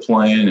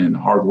discipline and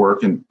hard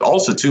work. And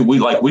also too, we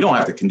don't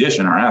have to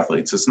condition our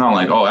athletes. It's not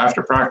like,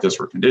 after practice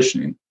we're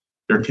conditioning.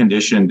 They're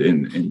conditioned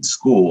in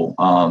school.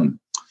 And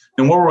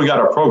where we got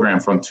our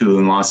program from too,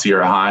 in La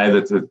Sierra High,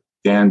 that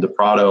Dan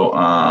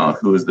DePrado,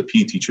 who was the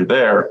PE teacher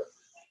there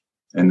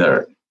in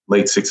the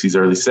late 60s,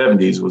 early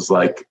 70s, was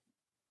like,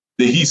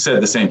 he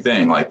said the same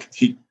thing. Like,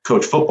 he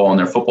coached football and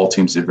their football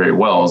teams did very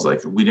well. It's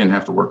like, we didn't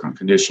have to work on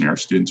conditioning. Our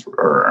students or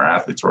our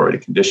athletes were already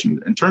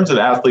conditioned. In terms of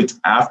athletes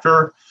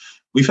after,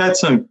 we've had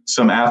some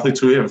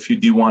athletes. We have a few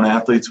D1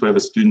 athletes. We have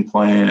a student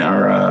playing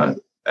at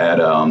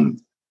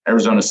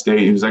Arizona State.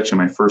 He was actually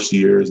my first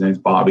year. His name's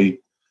Bobby.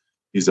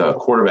 He's a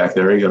quarterback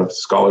there. He got a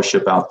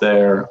scholarship out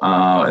there.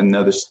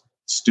 Another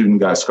student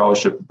got a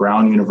scholarship at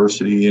Brown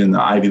University in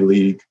the Ivy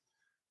League,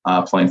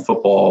 playing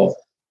football.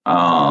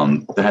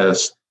 They had a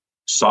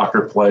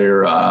soccer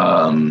player.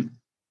 I'm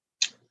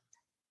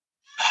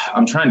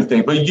trying to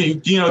think, but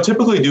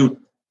typically do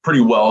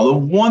pretty well. The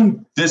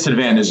one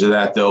disadvantage of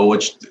that, though,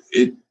 which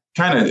it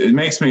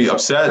makes me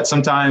upset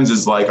sometimes,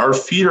 is like our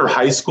feeder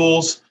high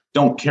schools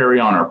don't carry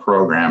on our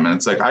program. And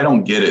it's like, I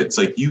don't get it. It's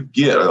like, you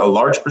get a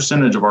large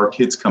percentage of our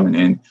kids coming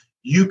in.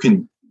 You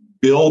can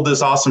build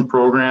this awesome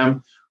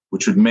program,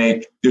 which would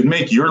make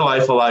your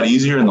life a lot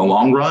easier in the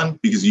long run,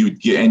 because you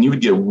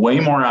would get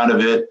way more out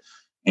of it.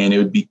 And it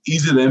would be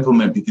easy to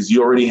implement because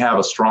you already have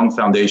a strong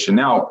foundation.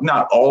 Now,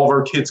 not all of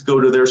our kids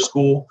go to their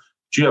school,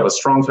 but you have a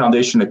strong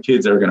foundation of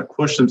kids that are going to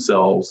push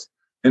themselves,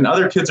 and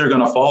other kids are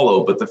going to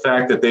follow. But the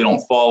fact that they don't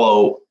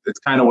follow, it's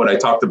kind of what I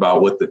talked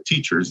about with the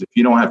teachers. If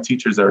you don't have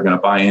teachers that are going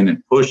to buy in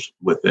and push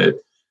with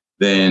it,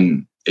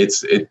 then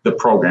the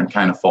program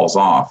kind of falls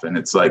off. And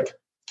it's like,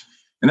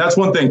 and that's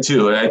one thing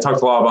too. I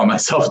talked a lot about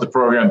myself with the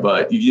program,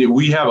 but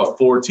we have a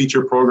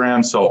 4-teacher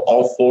program. So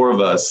all 4 of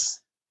us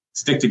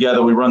stick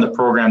together. We run the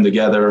program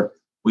together.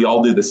 We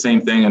all do the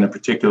same thing in a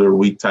particular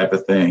week type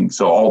of thing.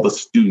 So all the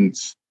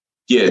students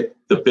get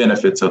the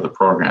benefits of the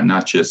program,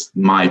 not just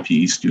my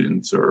PE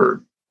students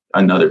or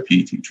another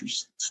PE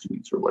teacher's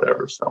students or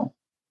whatever. So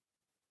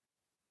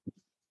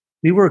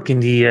we work in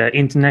the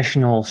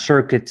international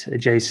circuit,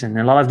 Jason.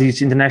 A lot of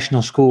these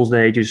international schools,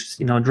 they just,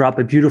 drop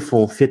a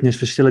beautiful fitness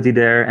facility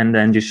there, and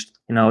then just,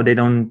 they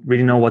don't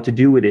really know what to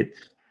do with it.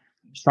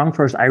 Strong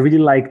First, I really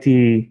like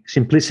the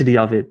simplicity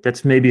of it.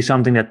 That's maybe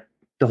something that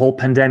the whole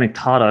pandemic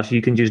taught us.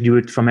 You can just do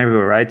it from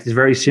everywhere, right? It's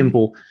very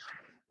simple.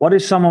 What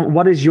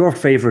is your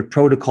favorite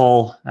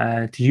protocol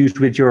to use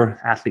with your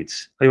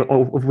athletes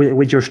or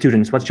with your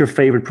students? What's your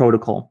favorite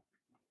protocol?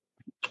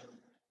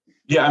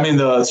 Yeah, I mean,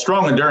 the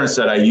strong endurance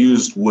that I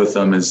used with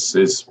them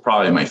is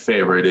probably my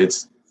favorite.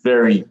 It's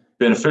very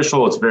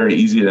beneficial. It's very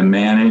easy to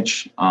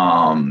manage,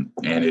 and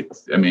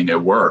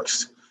it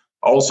works.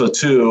 Also,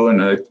 too,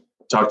 and I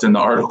talked in the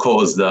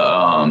article, is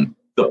the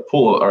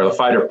pull or the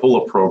fighter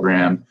pull-up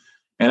program,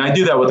 and I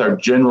do that with our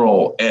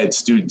general ed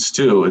students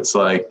too. It's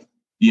like,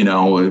 we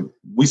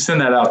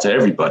send that out to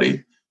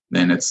everybody,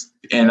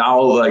 and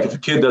I'll, like, if a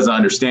kid doesn't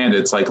understand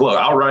it, it's like, look,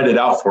 I'll write it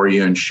out for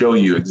you and show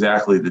you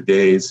exactly the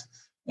days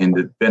and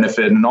the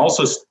benefit. And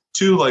also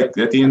too, like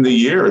at the end of the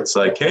year, it's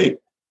like, hey,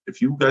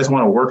 if you guys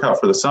want to work out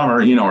for the summer,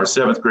 our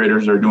 7th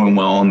graders are doing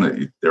well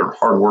and they're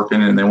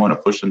hardworking and they want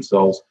to push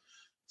themselves.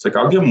 It's like,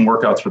 I'll give them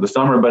workouts for the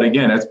summer. But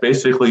again, it's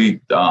basically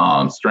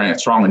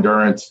strong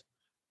endurance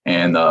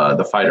and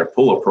the fighter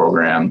pull-up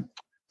program.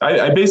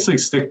 I basically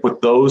stick with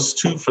those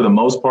 2 for the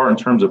most part in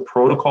terms of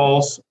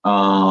protocols.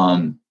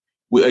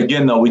 We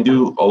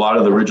do a lot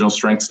of the original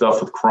strength stuff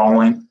with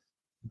crawling.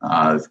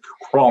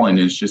 Crawling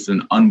is just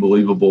an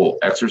unbelievable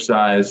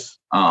exercise.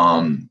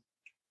 Then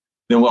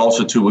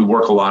we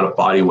work a lot of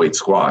body weight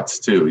squats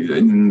too.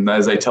 And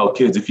as I tell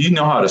kids, if you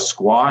know how to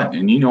squat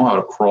and you know how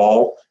to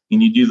crawl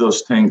and you do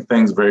those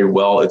things very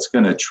well, it's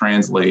going to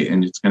translate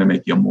and it's going to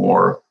make you a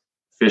more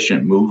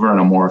efficient mover and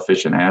a more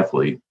efficient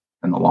athlete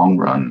in the long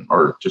run,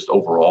 or just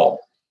overall.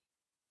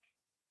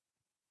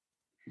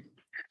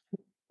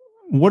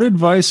 What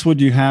advice would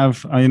you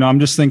have?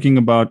 I'm just thinking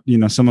about,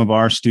 some of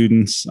our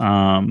students,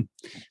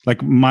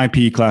 like my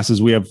PE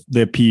classes, they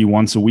have PE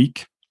once a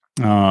week.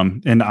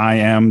 And I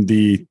am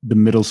the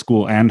middle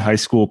school and high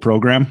school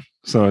program.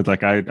 So it's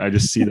like, I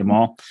just see them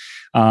all.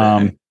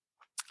 But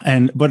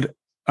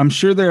I'm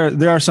sure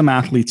there are some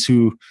athletes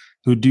who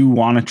do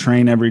want to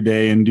train every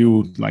day and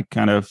do like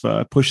kind of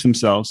push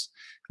themselves.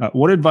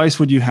 What advice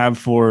would you have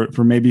for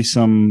maybe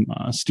some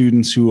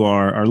students who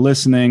are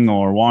listening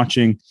or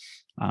watching,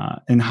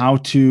 and how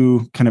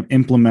to kind of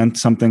implement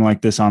something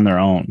like this on their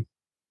own?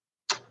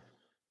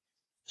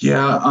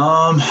 Yeah,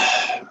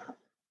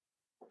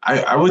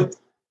 I would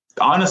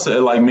honestly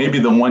like maybe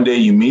the one day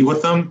you meet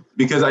with them,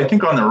 because I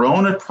think on their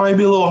own it'd probably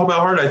be a little bit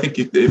hard. I think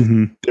if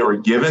they were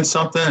given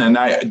something, and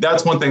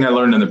that's one thing I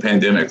learned in the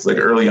pandemic. It's like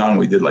early on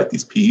we did like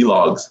these PE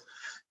logs,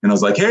 and I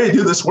was like, hey,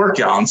 do this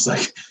workout. And it's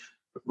like,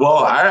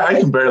 well, I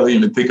can barely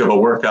even think of a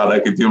workout I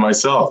could do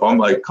myself. I'm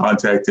like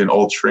contacting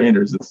old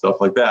trainers and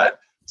stuff like that.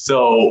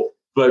 So,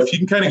 but if you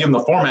can kind of give them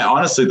the format,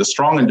 honestly, the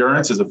strong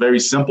endurance is a very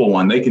simple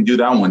one. They can do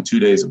that one 2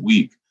 days a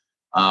week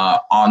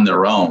on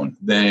their own.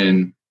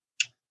 Then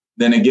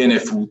again,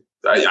 if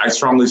I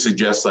strongly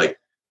suggest like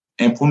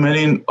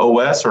implementing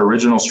OS or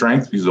original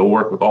strength, because it'll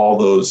work with all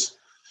those.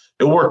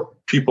 It'll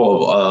work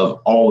people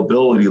of all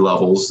ability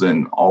levels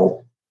and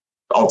all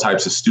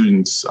types of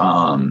students.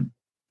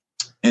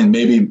 And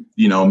maybe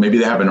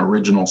they have an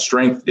original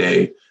strength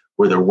day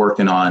where they're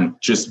working on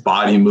just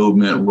body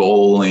movement,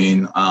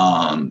 rolling,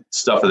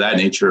 stuff of that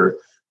nature,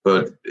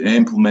 but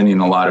implementing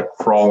a lot of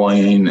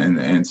crawling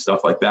and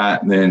stuff like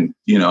that. And then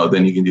you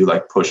can do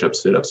like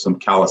push-ups, sit-ups, some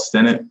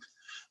calisthenic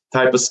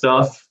type of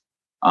stuff.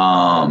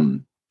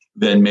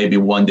 Then maybe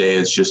one day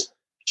is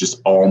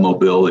just all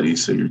mobility.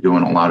 So you're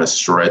doing a lot of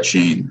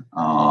stretching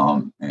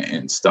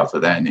and stuff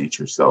of that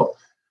nature. So,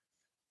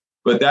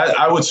 but that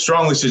I would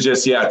strongly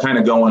suggest, kind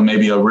of going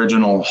maybe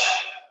original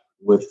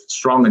with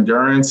strong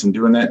endurance and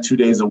doing that 2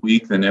 days a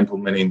week, then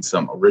implementing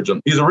some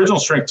original. Because original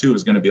strength too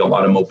is going to be a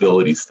lot of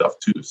mobility stuff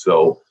too.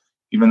 So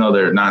even though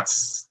they're not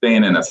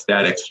staying in a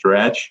static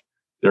stretch,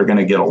 they're going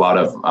to get a lot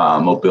of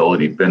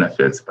mobility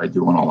benefits by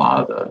doing a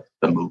lot of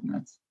the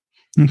movements.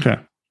 Okay.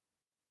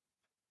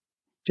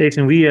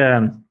 Jason,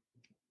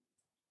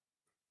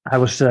 I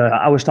was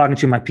talking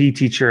to my PE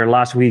teacher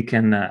last week,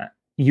 and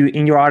you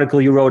in your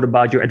article you wrote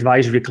about your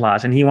advisory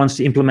class, and he wants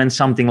to implement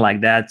something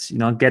like that.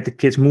 Get the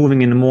kids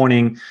moving in the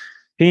morning.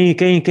 Can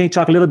you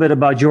talk a little bit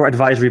about your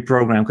advisory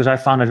program? Because I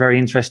found it very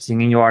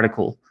interesting in your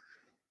article.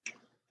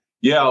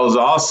 Yeah, it was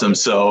awesome.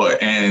 So,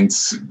 and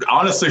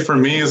honestly, for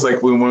me, it's like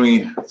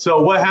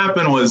so what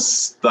happened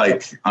was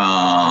like,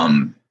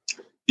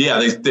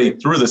 they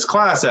threw this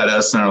class at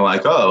us and they're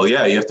like, oh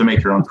yeah, you have to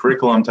make your own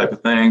curriculum type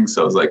of thing.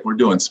 So it's like, we're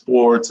doing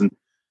sports, and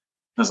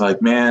I was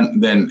like, man,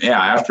 then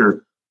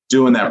after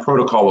doing that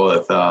protocol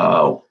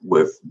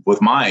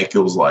with Mike, it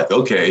was like,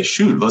 okay,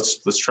 shoot,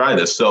 let's try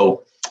this.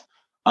 So,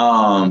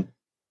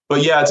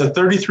 but yeah, it's a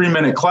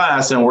 33-minute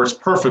class and it works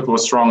perfect with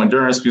strong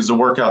endurance because the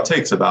workout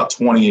takes about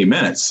 28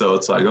 minutes. So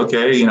it's like,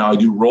 okay, I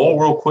do roll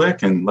real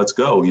quick and let's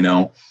go,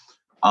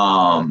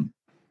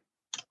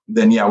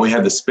 Then, we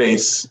had the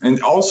space.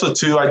 And also,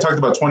 too, I talked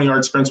about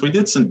 20-yard sprints. We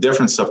did some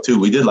different stuff, too.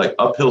 We did, like,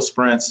 uphill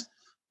sprints,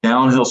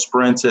 downhill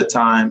sprints at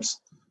times,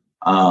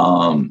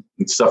 and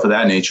stuff of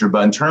that nature.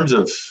 But in terms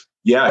of,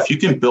 if you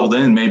can build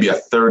in maybe a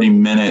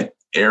 30-minute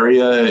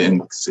area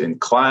in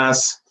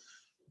class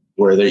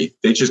where they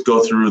just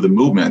go through the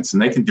movements,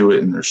 and they can do it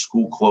in their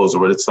school clothes,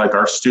 or it's like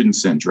our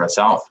students didn't dress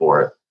out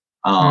for it.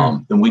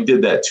 Then we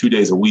did that 2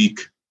 days a week.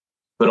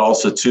 But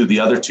also, too, the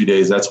other 2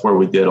 days, that's where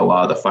we did a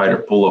lot of the fighter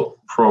pull-up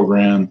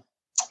program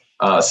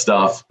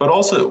stuff. But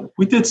also,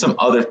 we did some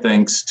other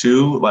things,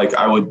 too. Like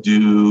I would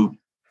do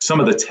some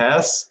of the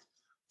tests.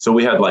 So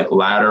we had like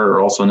ladder,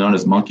 or also known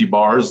as monkey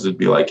bars. It'd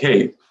be like,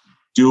 hey,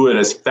 do it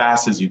as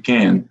fast as you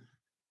can,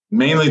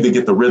 mainly to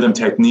get the rhythm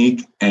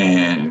technique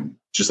and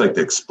just like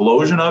the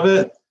explosion of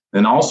it.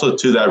 And also,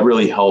 too, that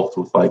really helped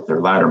with like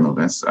their ladder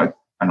movements. I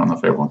don't know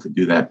if everyone could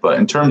do that. But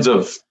in terms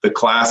of the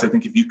class, I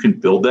think if you can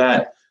build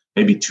that,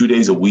 maybe 2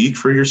 days a week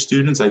for your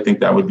students, I think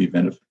that would be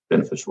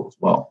beneficial as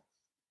well.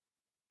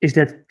 Is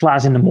that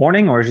class in the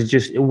morning, or is it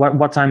just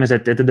what time is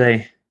it the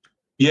day?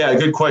 Yeah,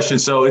 good question.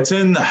 So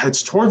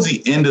it's towards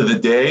the end of the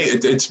day.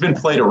 It's been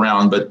played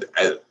around, but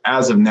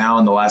as of now,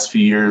 in the last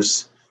few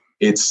years,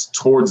 it's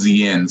towards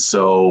the end.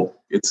 So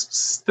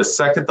it's the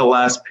second to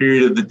last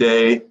period of the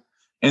day.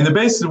 And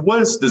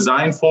what it's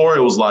designed for,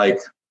 it was like,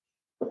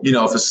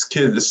 if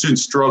the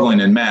student's struggling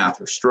in math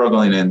or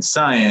struggling in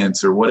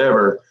science or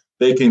whatever,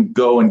 they can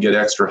go and get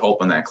extra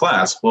help in that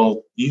class.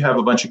 Well, you have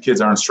a bunch of kids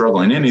that aren't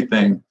struggling in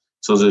anything.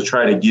 So to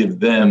try to give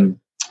them,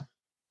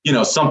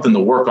 something to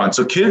work on.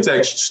 So students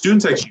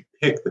actually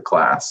pick the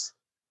class.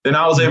 Then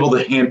I was able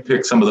to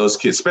handpick some of those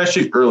kids,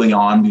 especially early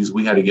on, because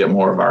we had to get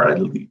more of our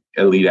elite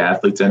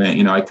athletes in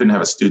it. I couldn't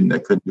have a student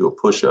that couldn't do a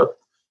push-up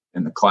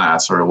in the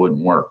class, or it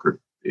wouldn't work, or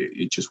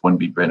it just wouldn't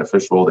be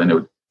beneficial. Then it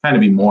would kind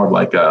of be more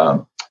like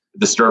a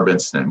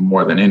disturbance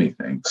more than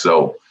anything.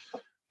 So,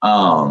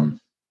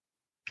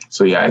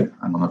 So yeah,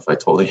 I don't know if I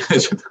totally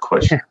answered the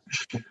question.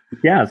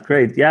 Yeah, it's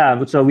great.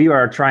 Yeah, so we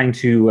are trying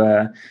to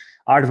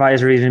our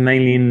advisory is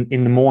mainly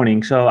in the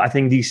morning. So I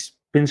think these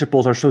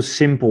principles are so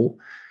simple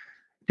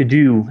to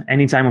do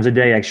any time of the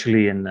day,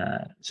 actually. And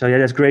so yeah,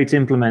 that's great to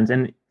implement.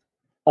 And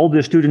all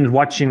the students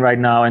watching right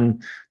now,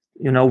 and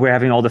we're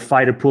having all the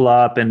fighter pull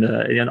up, and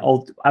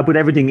I put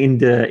everything in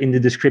the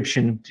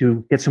description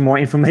to get some more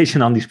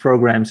information on these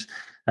programs.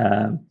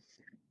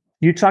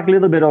 You talked a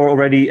little bit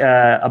already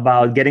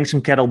about getting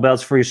some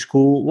kettlebells for your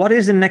school. What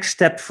is the next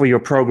step for your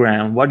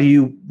program? What do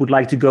you would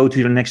like to go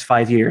to the next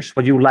 5 years?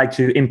 What do you would like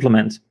to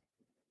implement?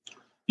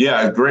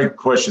 Yeah, great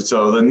question.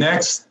 So the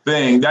next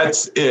thing,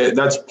 that's it.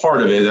 That's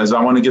part of it, is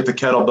I want to get the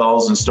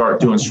kettlebells and start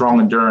doing strong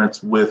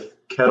endurance with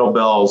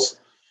kettlebells.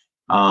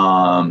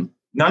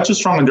 Not just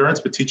strong endurance,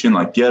 but teaching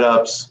like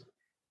get-ups,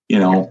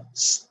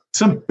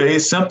 some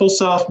simple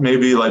stuff,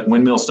 maybe like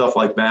windmill stuff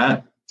like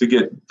that, to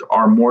get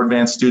our more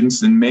advanced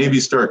students and maybe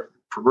start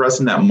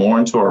progressing that more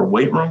into our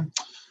weight room.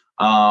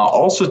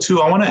 Also,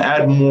 too, I want to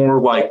add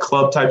more like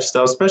club type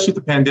stuff, especially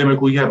with the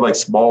pandemic. We have like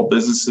small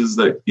businesses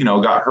that,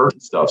 got hurt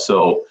and stuff.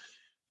 So,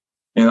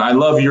 and I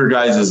love your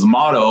guys'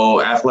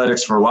 motto,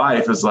 athletics for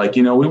life, is like,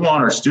 we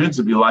want our students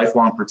to be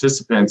lifelong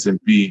participants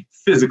and be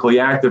physically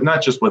active,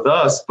 not just with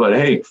us, but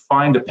hey,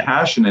 find a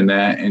passion in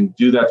that and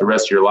do that the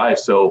rest of your life.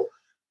 So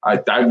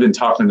I've been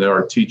talking to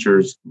our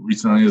teachers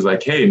recently. Is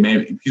like, hey,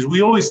 maybe, because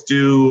we always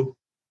do.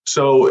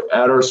 So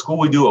at our school,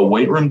 we do a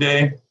weight room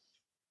day,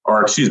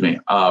 or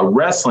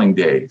wrestling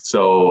day.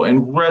 So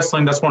in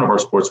wrestling, that's one of our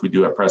sports we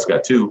do at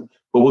Prescott too.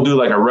 But we'll do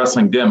like a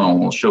wrestling demo, and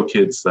we'll show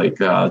kids like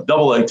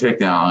double leg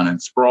takedown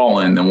and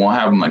sprawling, and we'll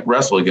have them like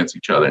wrestle against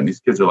each other. And these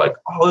kids are like,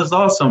 "Oh, this is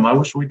awesome! I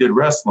wish we did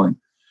wrestling."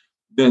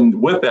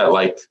 Then with that,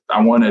 like, I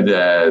wanted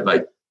to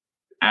like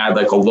add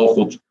like a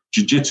local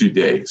jiu-jitsu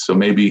day. So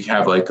maybe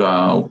have like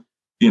a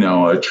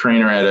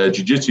trainer at a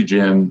jiu-jitsu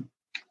gym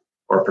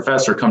or a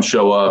professor come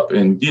show up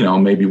and,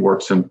 maybe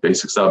work some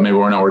basic stuff. Maybe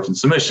we're not working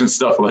submission,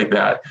 stuff like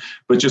that,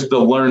 but just to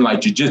learn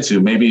like jiu-jitsu.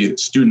 Maybe a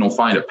student will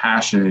find a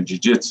passion in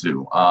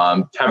jiu-jitsu.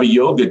 Have a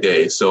yoga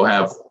day. So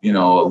have,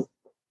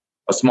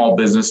 a small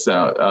business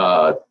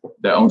that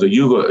owns a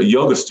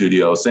yoga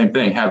studio, same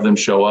thing, have them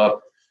show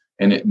up,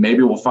 and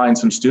maybe we'll find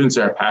some students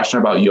that are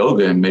passionate about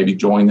yoga and maybe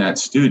join that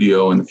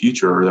studio in the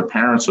future, or their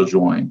parents will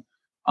join.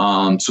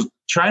 So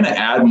trying to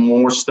add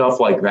more stuff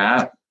like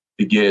that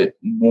to get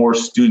more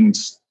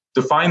students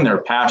to find their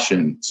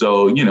passion.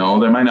 So, they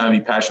might not be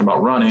passionate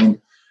about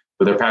running,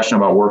 but they're passionate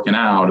about working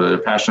out, or they're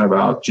passionate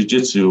about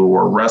jiu-jitsu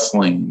or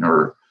wrestling,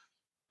 or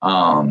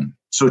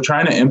so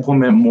trying to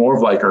implement more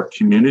of like our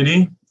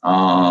community.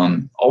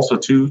 Also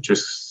too,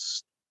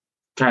 just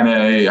kind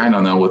of, I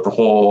don't know, with the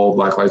whole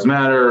Black Lives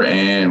Matter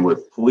and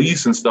with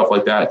police and stuff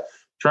like that,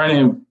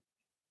 trying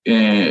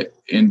to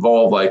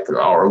involve like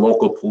our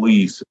local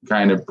police,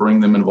 kind of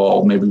bring them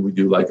involved. Maybe we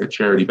do like a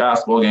charity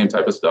basketball game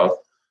type of stuff,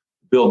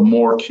 build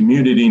more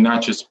community,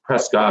 not just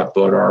Prescott,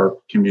 but our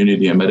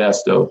community in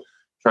Modesto,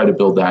 try to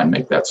build that and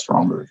make that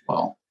stronger as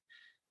well.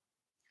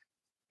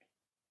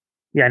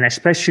 Yeah, and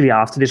especially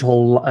after this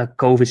whole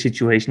COVID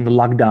situation, the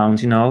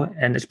lockdowns,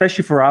 and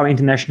especially for our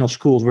international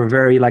schools, we're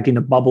very like in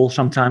a bubble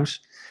sometimes.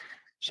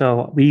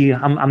 So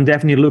I'm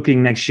definitely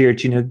looking next year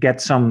to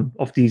get some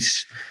of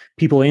these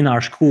people in our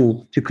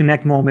school to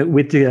connect more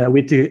with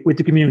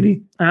the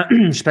community,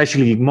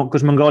 especially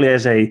because Mongolia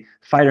is a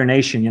fighter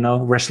nation.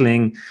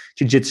 Wrestling,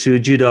 jiu-jitsu,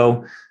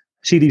 judo.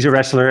 CD's a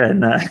wrestler,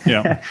 and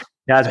yeah,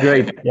 it's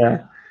great.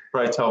 Yeah,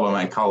 probably tell by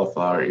my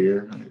cauliflower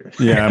ear.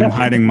 Yeah, I'm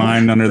hiding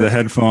mine under the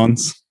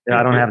headphones. Yeah,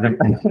 I don't have them.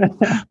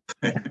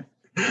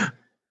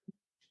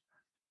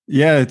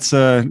 Yeah, it's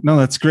no,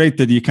 that's great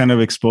that you kind of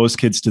expose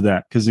kids to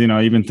that, because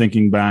even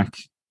thinking back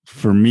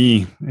for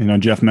me,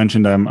 Jeff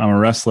mentioned I'm a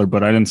wrestler,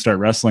 but I didn't start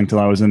wrestling till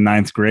I was in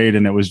 9th grade,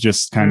 and it was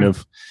just kind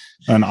of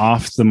an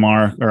off the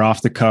mark or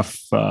off the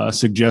cuff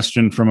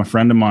suggestion from a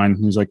friend of mine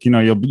who's like,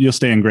 you'll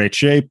stay in great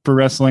shape for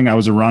wrestling. I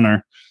was a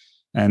runner,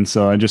 and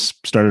so I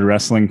just started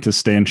wrestling to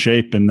stay in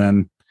shape, and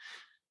then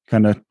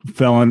kind of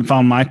found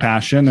my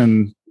passion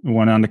and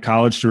went on to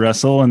college to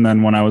wrestle. And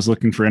then when I was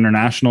looking for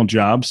international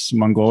jobs,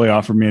 Mongolia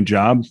offered me a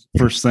job.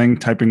 First thing,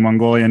 typing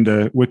Mongolia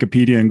into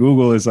Wikipedia and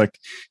Google is like,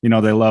 they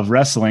love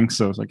wrestling.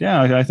 So it's like,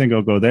 yeah, I think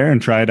I'll go there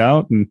and try it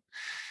out. And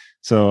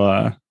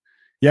so,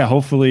 yeah,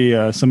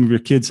 hopefully some of your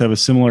kids have a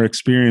similar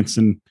experience,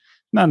 and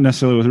not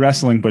necessarily with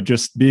wrestling, but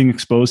just being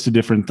exposed to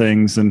different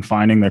things and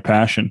finding their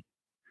passion.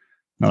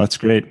 No, that's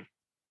great.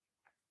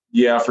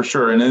 Yeah, for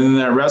sure. And then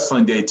that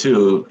wrestling day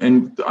too.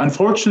 And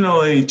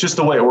unfortunately, just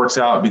the way it works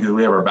out, because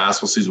we have our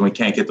basketball season, we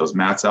can't get those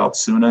mats out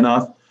soon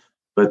enough.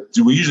 But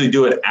we usually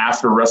do it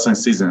after wrestling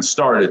season has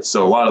started.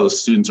 So a lot of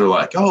those students are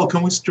like, oh,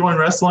 can we join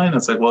wrestling?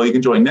 It's like, well, you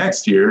can join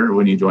next year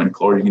when you join a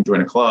club, or you can join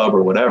a club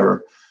or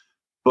whatever.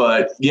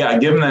 But yeah,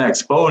 give them that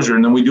exposure.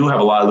 And then we do have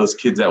a lot of those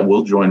kids that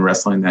will join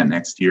wrestling that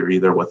next year,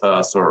 either with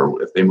us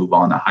or if they move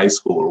on to high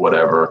school or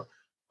whatever.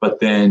 But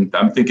then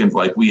I'm thinking,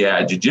 like, we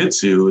add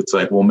jiu-jitsu. It's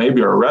like, well,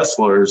 maybe our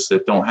wrestlers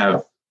that don't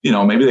have,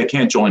 maybe they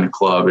can't join a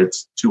club.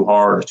 It's too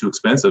hard or too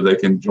expensive. They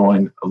can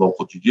join a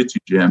local jiu-jitsu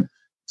gym,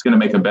 it's going to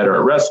make them better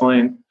at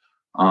wrestling.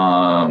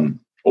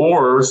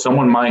 Or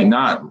someone might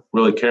not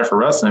really care for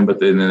wrestling, but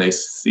then they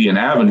see an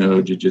avenue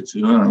of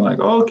jiu-jitsu and they're like,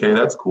 oh, okay,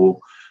 that's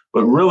cool.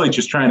 But really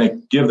just trying to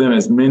give them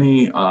as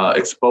many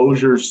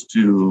exposures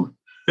to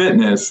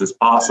fitness as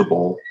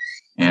possible.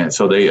 And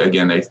so they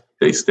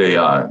stay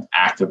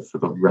active for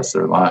the rest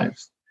of their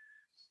lives.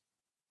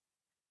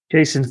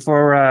 Jason,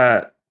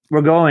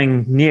 we're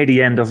going near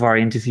the end of our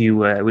interview.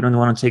 We don't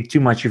want to take too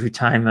much of your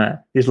time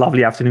this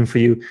lovely afternoon for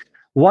you.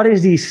 What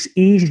is the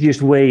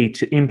easiest way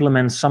to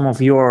implement some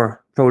of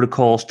your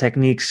protocols,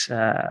 techniques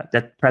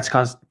that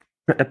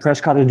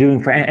Prescott is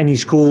doing for any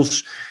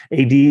schools,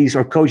 ADs,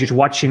 or coaches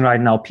watching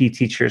right now, PE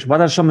teachers? What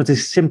are some of the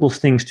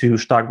simplest things to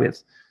start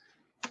with?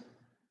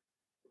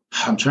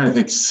 I'm trying to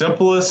think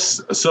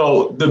simplest.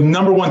 So the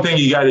number one thing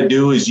you got to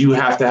do is you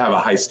have to have a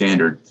high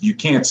standard. You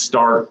can't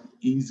start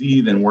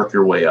easy, then work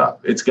your way up.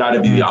 It's got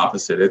to be the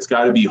opposite. It's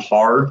got to be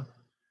hard.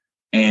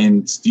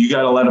 And you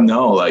got to let them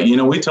know, like,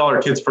 we tell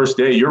our kids first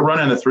day, you're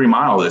running a 3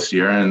 mile this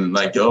year. And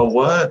like, oh,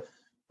 what?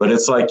 But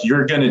it's like,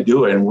 you're going to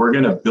do it and we're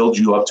going to build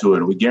you up to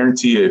it. We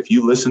guarantee you, if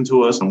you listen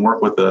to us and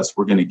work with us,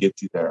 we're going to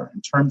get you there.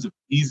 In terms of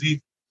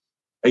easy,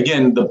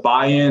 again, the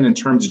buy-in in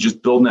terms of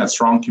just building that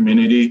strong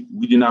community,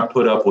 we do not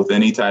put up with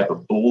any type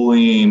of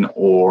bullying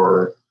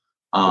or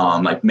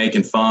like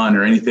making fun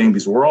or anything,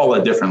 because we're all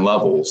at different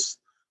levels.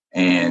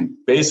 And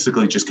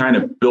basically just kind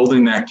of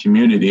building that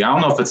community. I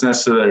don't know if it's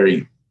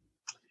necessarily,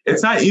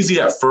 it's not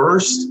easy at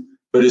first,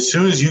 but as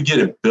soon as you get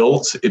it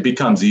built, it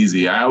becomes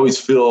easy. I always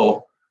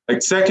feel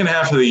like second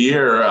half of the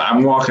year,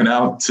 I'm walking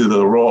out to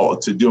the roll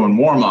to doing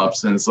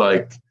warm-ups, and it's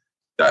like,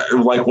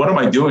 what am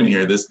I doing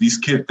here? These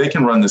kids, they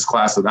can run this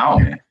class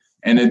without me.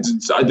 And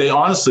they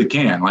honestly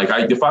can.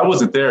 Like, if I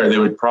wasn't there, they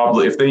would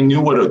probably, if they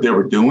knew what they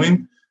were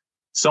doing,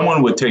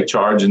 someone would take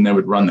charge and they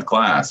would run the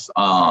class.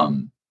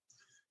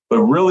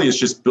 But really, it's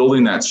just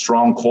building that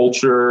strong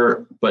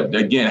culture. But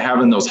again,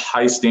 having those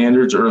high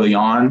standards early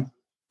on,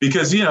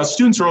 because,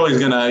 students are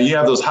always you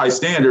have those high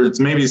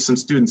standards, maybe some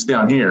students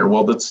down here.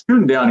 Well, the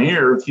student down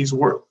here,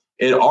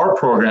 our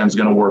program is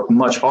going to work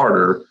much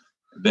harder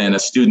than a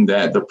student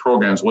that the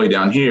program's way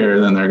down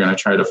here. Then they're going to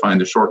try to find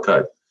a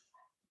shortcut,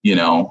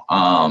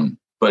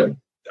 But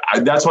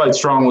that's why I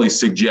strongly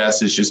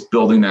suggest is just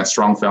building that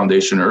strong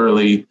foundation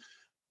early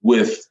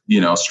with,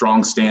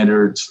 strong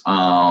standards.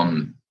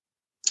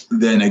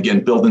 Then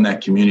again, building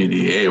that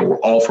community. Hey, we're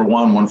all for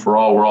one for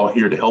all. We're all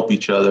here to help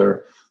each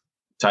other,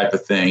 type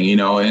of thing,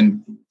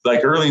 And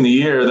like early in the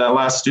year, that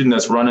last student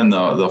that's running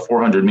the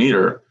 400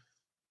 meter,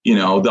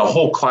 the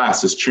whole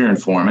class is cheering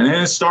for him. And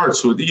then it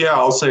starts with,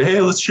 I'll say, hey,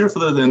 let's cheer for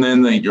them.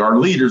 And then our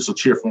leaders will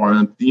cheer for him.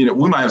 And,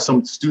 we might have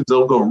some students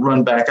that'll go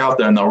run back out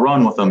there and they'll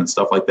run with them and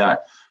stuff like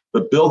that.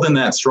 But building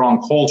that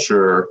strong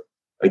culture,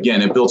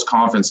 again, it builds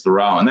confidence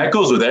throughout. And that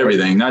goes with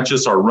everything, not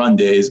just our run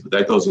days, but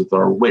that goes with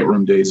our weight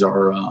room days,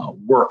 our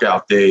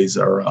workout days,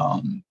 our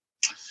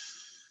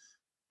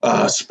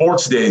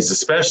sports days,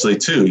 especially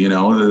too,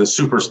 the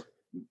super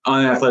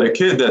unathletic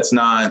kid that's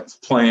not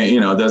playing,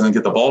 doesn't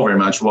get the ball very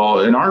much.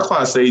 Well, in our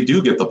class, they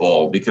do get the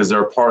ball because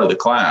they're part of the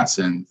class.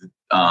 And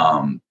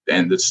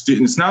the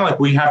students, it's not like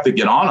we have to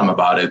get on them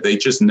about it. They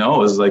just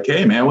know, it's like,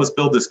 hey man, let's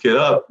build this kid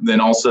up. Then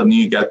all of a sudden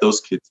you got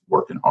those kids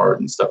working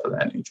hard and stuff of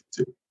that nature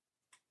too.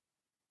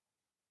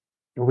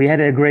 We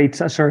had a great,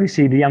 sorry,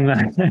 CD,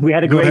 we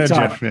had a great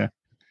talk. Jeff, yeah.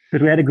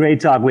 But we had a great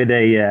talk with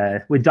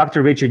with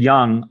Dr. Richard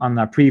Young on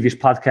our previous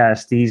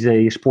podcast. He's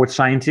a sports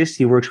scientist.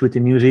 He works with the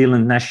New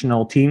Zealand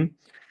national team.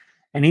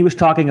 And he was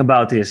talking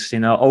about this,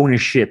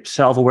 ownership,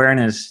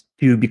 self-awareness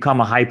to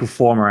become a high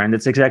performer. And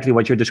that's exactly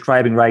what you're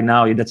describing right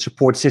now, that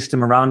support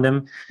system around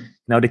them.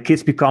 The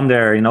kids become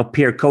their,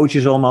 peer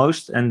coaches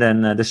almost. And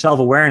then the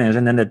self-awareness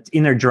and then the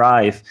inner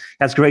drive.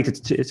 That's great.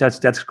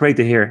 That's great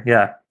to hear.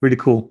 Yeah, really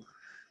cool.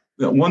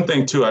 One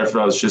thing too, I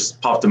was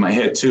just popped in my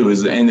head too,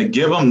 is and to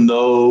give them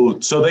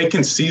so they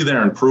can see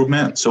their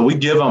improvement. So we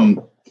give them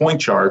point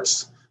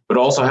charts, but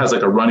also has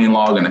like a running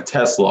log and a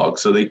test log.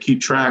 So they keep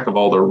track of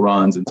all their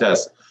runs and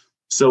tests.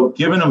 So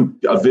giving them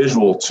a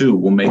visual too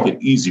will make it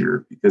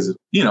easier because,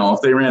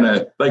 if they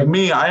ran like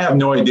me, I have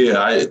no idea.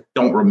 I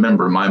don't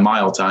remember my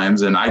mile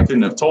times and I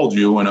couldn't have told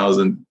you when I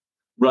was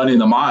running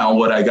the mile,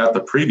 what I got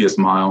the previous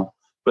mile,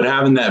 but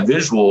having that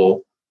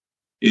visual,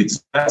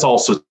 that's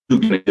also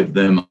going to give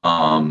them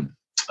a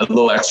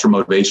little extra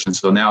motivation.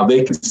 So now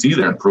they can see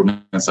their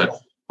improvement. It's like,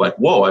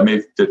 whoa, I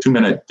made the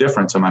 2-minute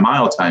difference on my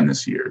mile time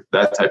this year,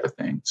 that type of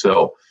thing.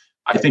 So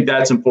I think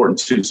that's important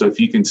too. So if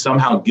you can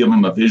somehow give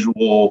them a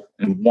visual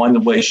in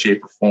one way,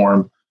 shape, or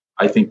form,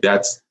 I think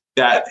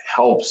that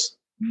helps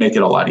make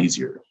it a lot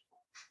easier.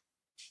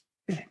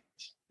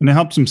 And it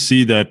helps them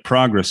see that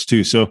progress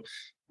too. So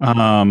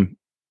how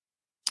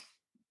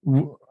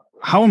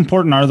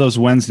important are those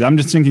Wednesdays? I'm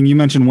just thinking, you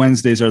mentioned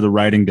Wednesdays are the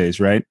writing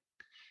days, right?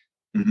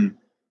 Mm-hmm.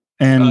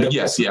 And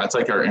yes, it's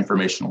like our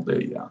informational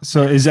day. Yeah.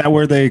 So is that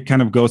where they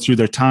kind of go through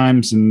their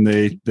times and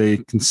they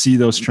can see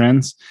those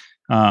trends?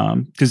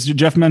 Because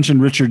Jeff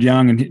mentioned Richard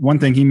Young, and one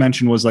thing he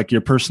mentioned was like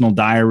your personal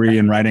diary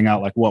and writing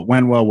out like what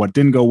went well, what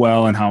didn't go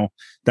well, and how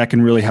that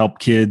can really help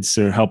kids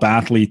or help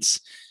athletes.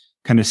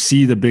 kind of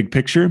see the big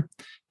picture.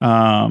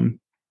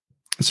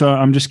 So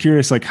I'm just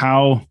curious, like,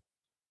 how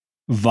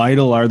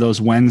vital are those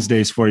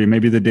Wednesdays for you?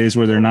 Maybe the days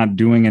where they're not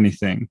doing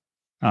anything.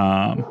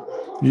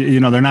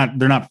 They're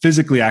not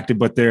physically active,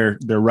 but they're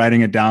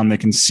writing it down. They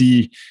can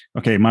see,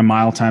 okay, my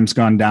mile time's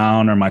gone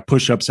down, or my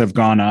push-ups have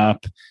gone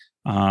up.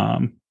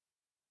 I'm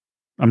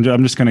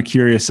just kind of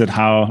curious at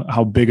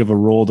how big of a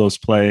role those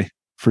play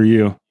for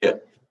you.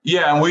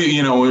 Yeah,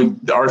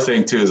 and our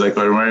thing too is like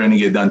when we're going to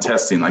get done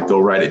testing, like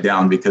they'll write it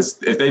down, because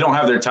if they don't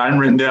have their time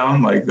written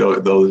down, like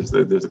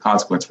there's a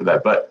consequence for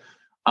that. But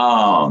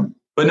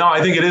no,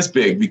 I think it is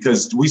big,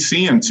 because we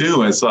see them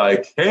too. And it's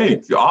like,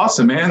 hey,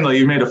 awesome, man! Like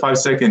you made a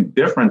 5-second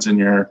difference in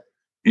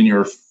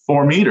your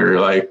 4 meter,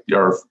 like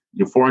your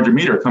 400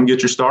 meter. Come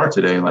get your star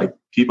today. Like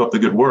keep up the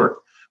good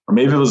work. Or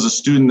maybe it was a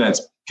student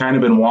that's kind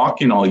of been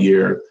walking all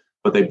year,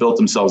 but they built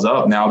themselves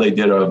up. Now they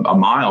did a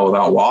mile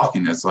without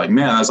walking. It's like,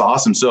 man, that's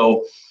awesome.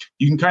 So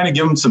you can kind of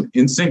give them some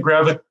instant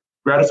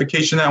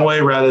gratification that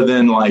way, rather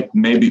than like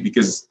maybe,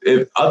 because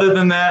other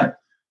than that,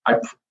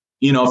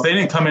 if they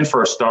didn't come in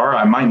for a star,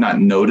 I might not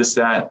notice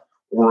that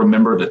or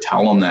remember to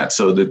tell them that.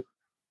 So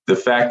the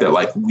fact that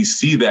like we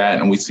see that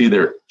and we see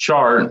their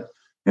chart,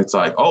 it's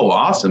like, oh,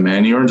 awesome,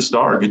 man, you earned a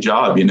star. Good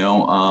job.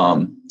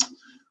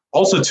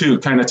 Also too,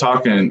 kind of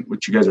talking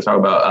what you guys are talking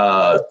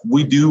about,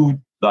 we do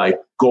like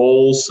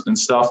goals and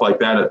stuff like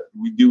that.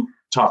 We do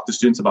talk to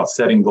students about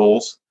setting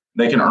goals.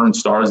 They can earn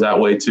stars that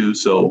way too.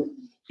 So,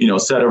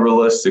 set a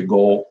realistic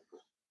goal.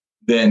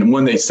 Then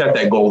when they set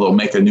that goal, they'll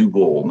make a new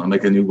goal. And they'll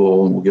make a new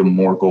goal, and we'll give them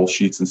more goal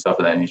sheets and stuff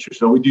of that nature.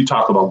 So we do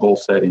talk about goal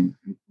setting.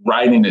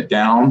 Writing it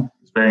down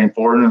is very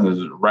important.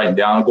 There's writing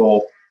down a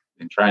goal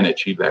and trying to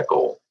achieve that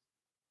goal.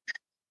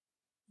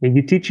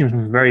 You teach them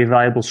some very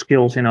valuable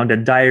skills,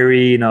 that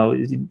diary,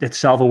 that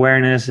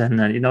self-awareness, and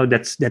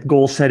that's that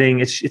goal setting.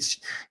 It's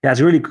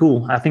really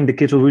cool. I think the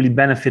kids will really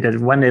benefit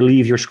it when they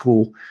leave your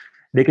school.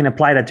 They can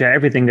apply that to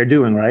everything they're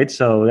doing, right?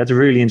 So that's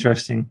really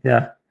interesting.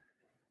 Yeah.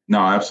 No,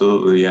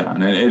 absolutely. Yeah.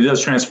 And it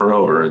does transfer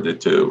over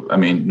too. I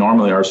mean,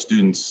 normally our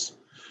students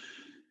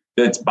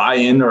that buy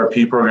into our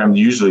P program,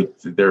 usually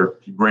their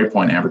grade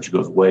point average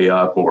goes way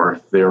up,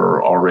 or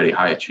they're already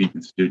high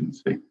achieving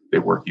students. They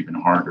work even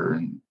harder.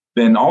 And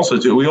then also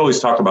too, we always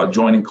talk about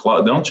joining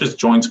clubs. Don't just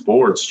join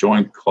sports,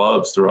 join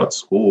clubs throughout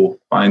school.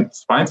 Find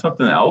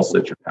something else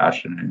that you're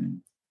passionate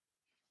in.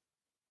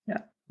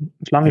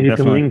 As long as you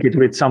can link it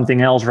with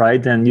something else,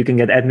 right? Then you can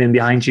get admin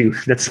behind you.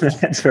 That's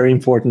very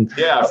important.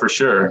 Yeah, for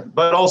sure.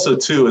 But also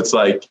too, it's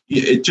like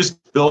it just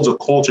builds a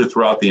culture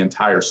throughout the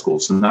entire school.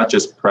 So not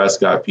just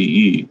Prescott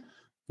PE,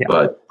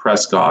 but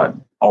Prescott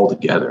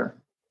altogether.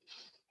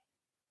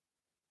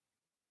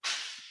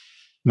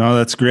 No,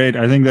 that's great.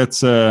 I think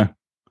that's a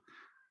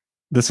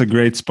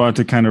great spot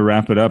to kind of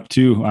wrap it up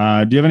too.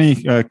 Do you have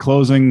any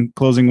closing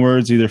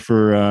words, either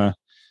for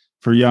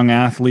young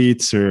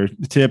athletes, or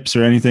tips,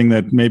 or anything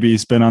that maybe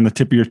has been on the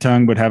tip of your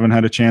tongue but haven't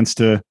had a chance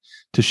to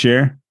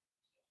share?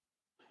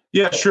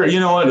 Yeah, sure. You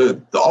know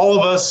what? All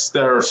of us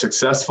that are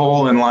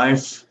successful in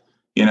life,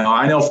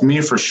 I know for me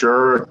for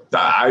sure,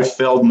 I've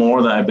failed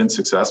more than I've been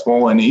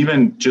successful. And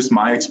even just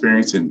my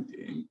experience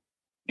in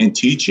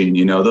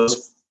teaching,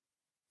 those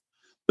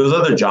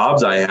other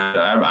jobs I had,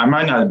 I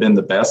might not have been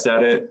the best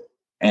at it.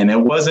 And it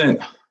wasn't,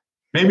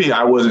 maybe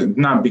I wasn't,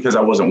 not because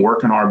I wasn't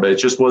working hard, but it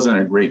just wasn't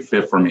a great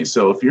fit for me.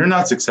 So if you're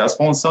not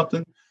successful in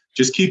something,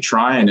 just keep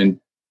trying. And,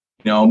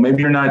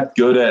 maybe you're not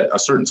good at a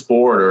certain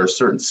sport or a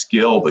certain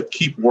skill, but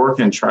keep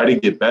working, try to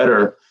get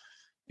better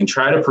and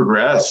try to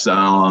progress.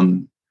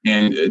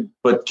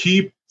 But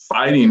keep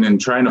fighting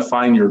and trying to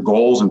find your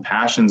goals and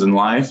passions in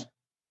life.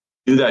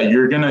 Do that.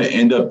 You're going to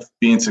end up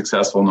being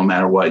successful no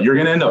matter what. You're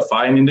going to end up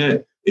finding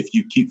it if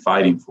you keep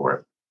fighting for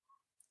it.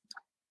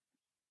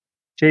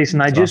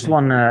 Jason, I just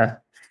want to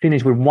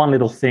finish with one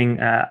little thing.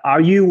 Are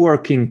you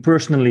working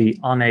personally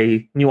on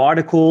a new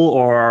article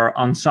or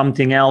on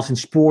something else in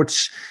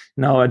sports,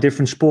 a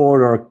different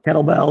sport or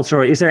kettlebells,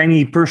 or is there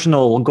any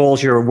personal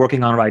goals you're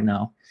working on right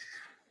now?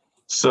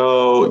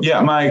 So yeah,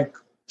 my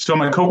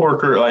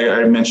coworker, like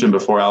I mentioned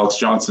before, Alex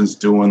Johnson's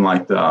doing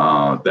like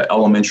the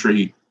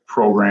elementary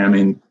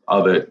programming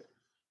of it.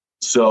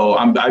 So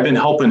I've been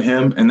helping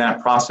him in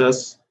that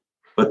process.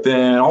 But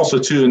then also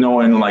too,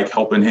 knowing like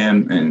helping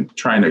him and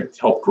trying to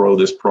help grow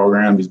this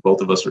program, because both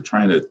of us are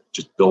trying to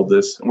just build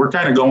this. And we're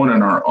kind of going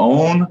on our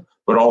own,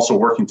 but also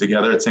working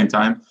together at the same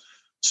time.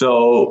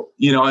 So,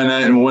 and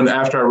then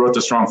after I wrote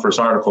the Strong First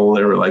article,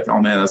 they were like,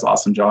 oh man, that's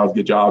awesome job.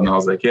 Good job. And I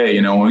was like,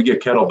 hey, when we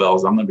get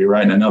kettlebells, I'm going to be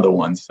writing another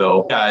one.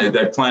 So yeah,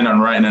 I plan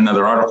on writing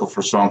another article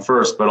for Strong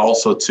First, but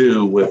also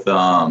too with,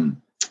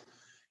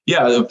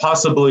 the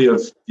possibility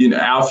of,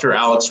 after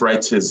Alex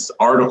writes his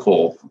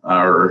article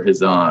or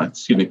his,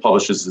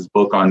 publishes his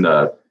book on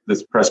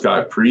this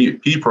Prescott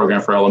P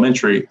program for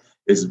elementary,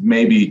 is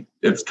maybe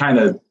it's kind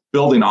of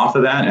building off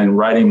of that and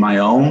writing my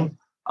own.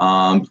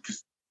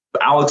 Because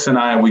Alex and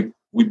I,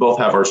 we both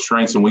have our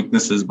strengths and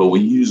weaknesses, but we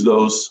use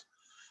our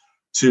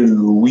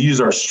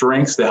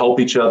strengths to help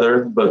each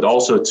other, but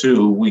also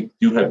too, we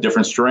do have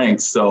different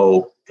strengths.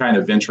 So kind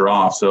of venture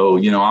off. So,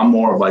 I'm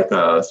more of like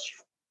a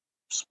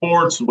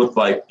sports with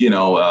like,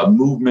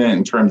 movement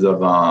in terms of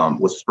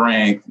with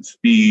strength and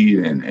speed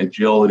and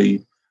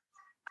agility.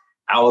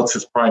 Alex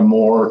is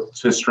probably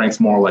his strength's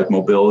more like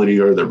mobility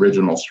or the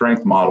original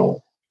strength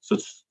model. So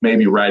it's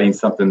maybe writing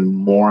something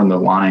more in the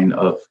line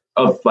of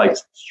like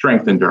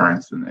strength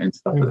endurance and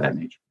stuff of that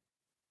nature.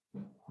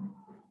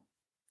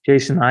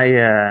 Jason,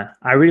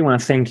 I really want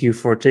to thank you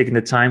for taking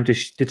the time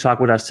to talk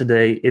with us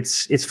today.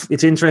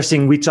 It's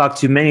interesting. We talk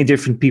to many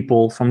different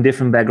people from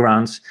different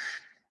backgrounds,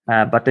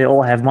 but they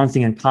all have one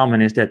thing in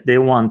common, is that they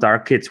want our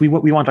kids. We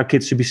want our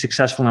kids to be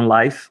successful in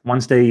life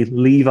once they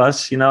leave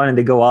us, and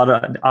they go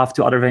off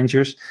to other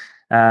ventures.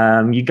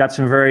 You got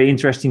some very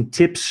interesting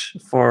tips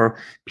for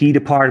PE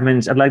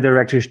departments, athletic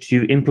directors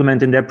to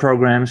implement in their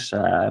programs.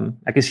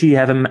 I can see you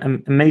have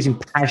an amazing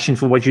passion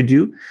for what you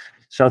do.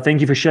 So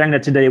thank you for sharing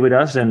that today with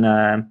us. And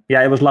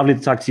it was lovely to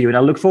talk to you. And I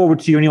look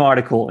forward to your new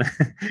article.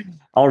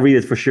 I'll read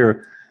it for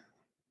sure.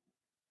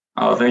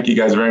 Oh, thank you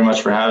guys very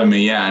much for having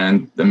me. Yeah.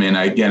 And I mean,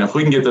 again, if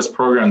we can get this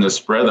program to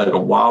spread like a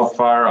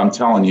wildfire, I'm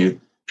telling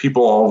you,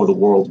 people all over the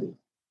world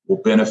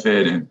will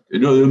benefit, and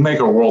it'll make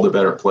our world a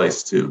better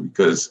place too,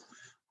 because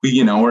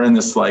we're in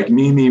this like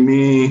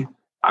me,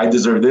 I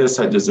deserve this,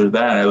 I deserve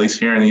that. At least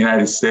here in the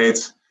United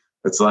States,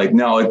 it's like,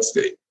 no, it's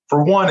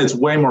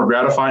way more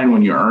gratifying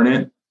when you earn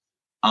it.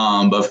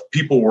 But if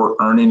people were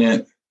earning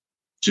it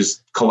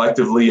just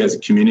collectively as a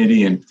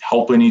community and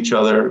helping each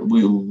other,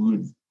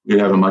 we'd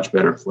have a much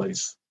better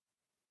place.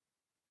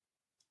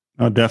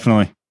 Oh,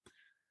 definitely.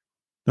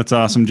 That's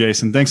awesome,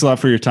 Jason. Thanks a lot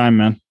for your time,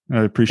 man.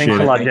 I appreciate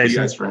it. Thank you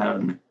guys for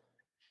having me.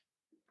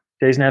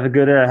 Jason, have a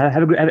good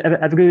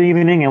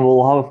evening,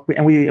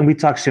 and we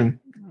talk soon.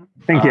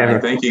 Thank you.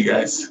 Thank you,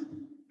 guys.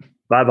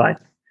 Bye.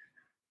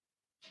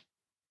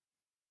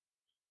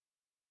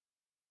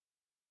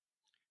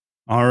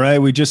 All right,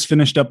 we just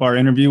finished up our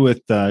interview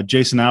with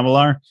Jason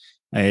Avelar,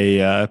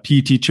 a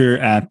PE teacher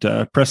at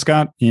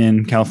Prescott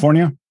in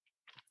California,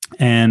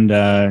 and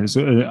it's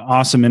an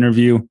awesome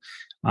interview,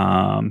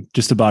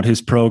 just about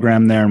his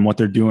program there and what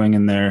they're doing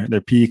in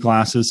their PE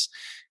classes.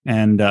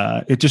 And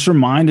it just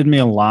reminded me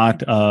a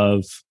lot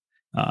of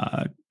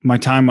my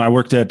time. I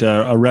worked at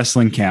a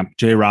wrestling camp,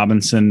 Jay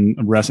Robinson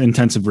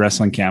intensive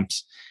wrestling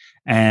camps.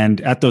 And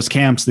at those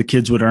camps, the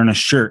kids would earn a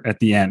shirt at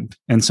the end.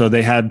 And so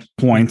they had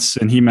points.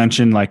 And he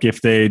mentioned, like,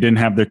 if they didn't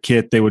have their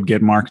kit, they would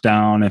get marked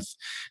down.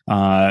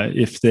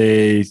 If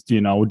they,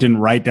 didn't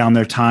write down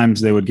their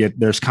times,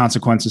 there's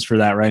consequences for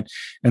that. Right.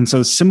 And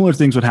so similar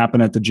things would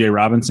happen at the Jay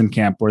Robinson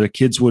camp, where the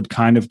kids would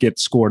kind of get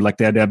scored. Like,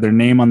 they had to have their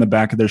name on the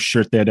back of their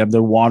shirt. They had to have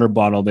their water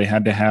bottle. They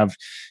had to have,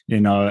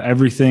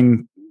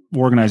 everything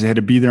organized. They had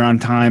to be there on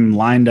time,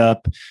 lined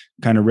up,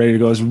 kind of ready to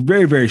go. It was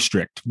very, very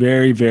strict,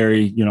 very,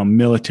 very,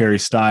 military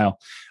style.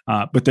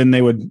 But then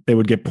they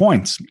would get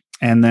points.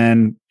 And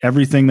then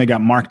everything they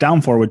got marked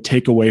down for would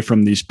take away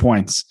from these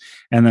points.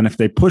 And then if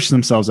they push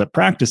themselves at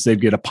practice,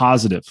 they'd get a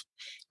positive.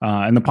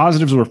 And the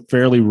positives were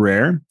fairly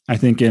rare. I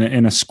think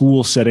in a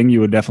school setting, you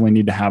would definitely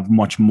need to have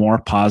much more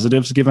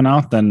positives given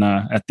out than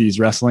at these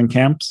wrestling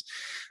camps.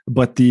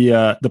 But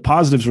the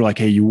positives were like,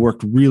 hey, you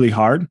worked really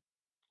hard.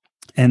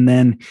 And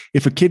then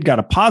if a kid got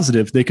a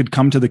positive, they could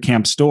come to the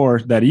camp store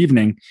that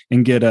evening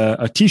and get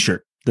a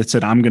t-shirt that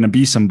said, I'm going to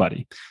be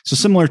somebody. So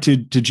similar to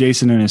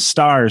Jason and his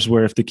stars,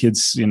 where if the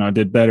kids,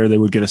 did better, they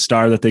would get a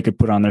star that they could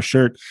put on their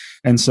shirt.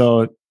 And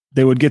so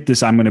they would get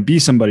this, I'm going to be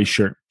somebody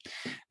shirt.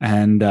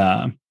 And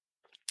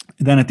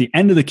then at the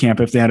end of the camp,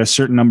 if they had a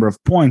certain number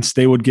of points,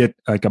 they would get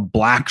like a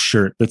black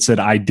shirt that said,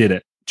 I did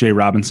it, Jay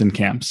Robinson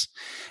camps.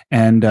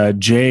 And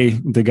Jay,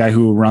 the guy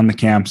who ran the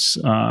camps,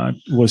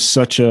 was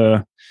such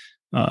a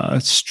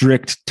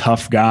strict,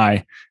 tough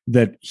guy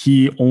that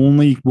he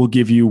only will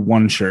give you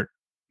one shirt.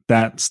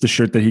 That's the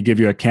shirt that he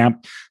give you at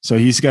camp. So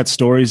he's got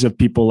stories of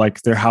people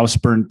like their house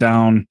burnt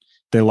down,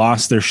 they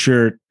lost their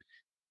shirt,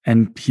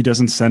 and he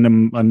doesn't send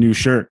them a new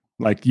shirt.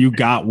 Like, you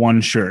got one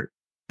shirt.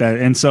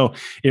 And so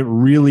it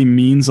really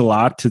means a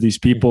lot to these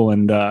people.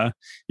 And,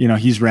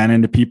 he's ran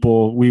into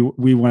people.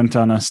 We went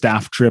on a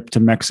staff trip to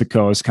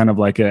Mexico as kind of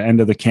like an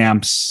end of the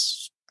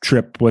camps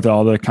trip with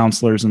all the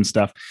counselors and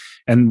stuff.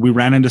 And we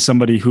ran into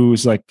somebody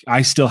who's like,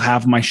 I still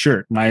have my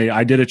shirt.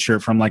 I did a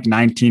shirt from like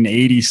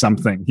 1980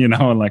 something,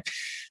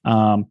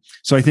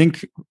 so I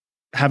think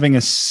having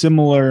a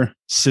similar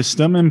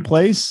system in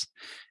place,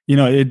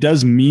 it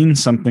does mean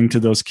something to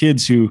those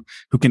kids who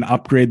can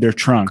upgrade their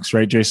trunks,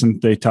 right? Jason,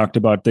 they talked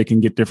about they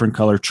can get different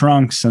color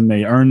trunks, and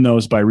they earn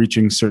those by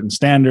reaching certain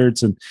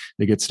standards, and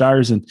they get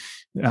stars. And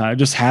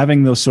just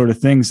having those sort of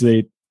things,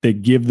 they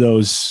give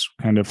those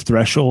kind of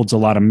thresholds a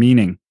lot of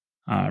meaning.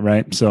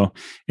 Right. So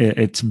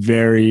it's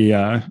very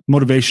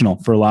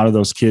motivational for a lot of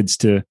those kids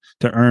to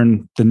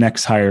earn the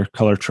next higher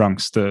color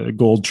trunks, the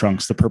gold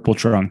trunks, the purple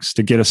trunks,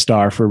 to get a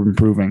star for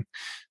improving.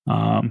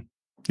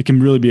 It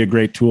can really be a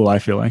great tool, I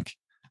feel like.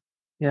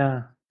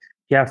 Yeah.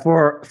 Yeah.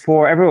 For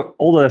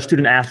all the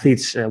student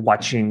athletes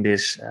watching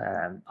this,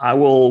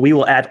 we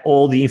will add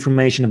all the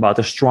information about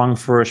the Strong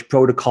First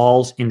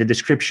protocols in the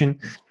description.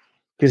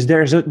 because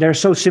they're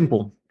so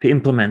simple to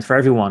implement for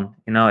everyone,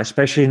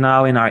 especially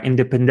now in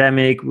the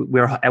pandemic.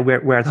 We're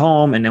at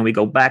home, and then we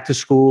go back to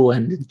school,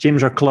 and the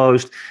gyms are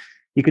closed.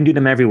 You can do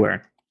them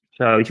everywhere.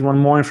 So if you want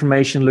more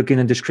information, look in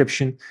the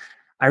description.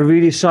 I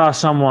really saw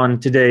someone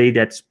today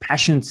that's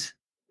passionate.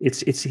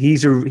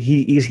 He's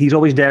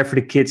always there for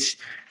the kids,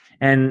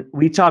 and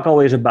we talk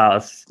always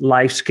about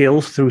life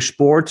skills through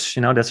sports.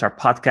 That's our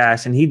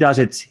podcast, and he does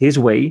it his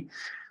way.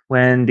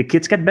 When the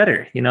kids get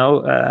better,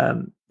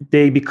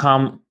 they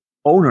become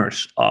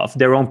owners of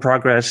their own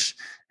progress.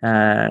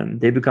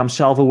 They become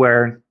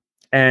self-aware,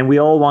 and we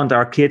all want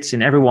our kids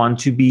and everyone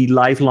to be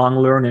lifelong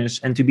learners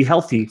and to be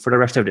healthy for the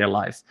rest of their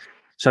life.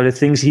 So the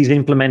things he's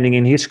implementing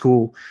in his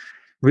school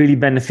really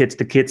benefits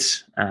the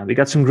kids. We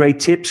got some great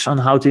tips on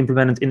how to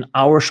implement it in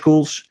our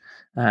schools,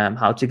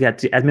 how to get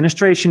the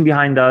administration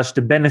behind us,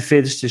 the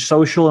benefits, the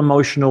social,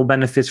 emotional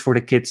benefits for the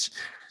kids.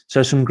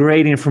 So some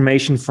great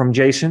information from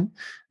Jason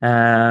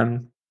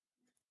that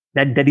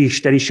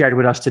he shared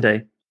with us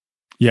today.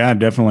 Yeah,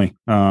 definitely.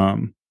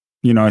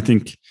 I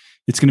think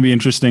it's going to be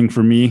interesting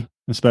for me,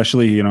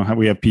 especially, how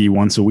we have PE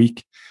once a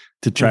week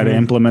to try to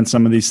implement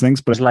some of these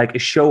things. But it's like a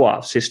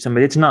show-off system,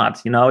 but it's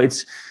not.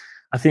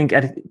 I think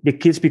the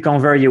kids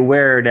become very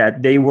aware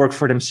that they work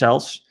for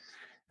themselves.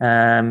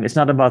 It's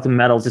not about the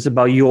medals; it's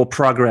about your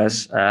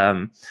progress.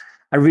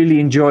 I really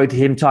enjoyed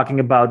him talking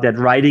about that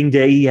writing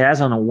day he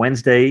has on a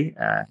Wednesday.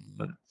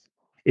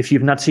 If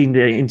you've not seen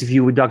the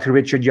interview with Dr.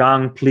 Richard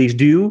Young, please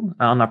do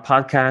on our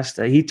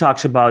podcast. He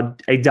talks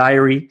about a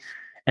diary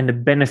and the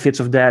benefits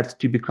of that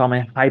to become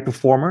a high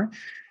performer.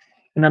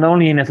 And not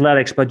only in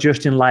athletics, but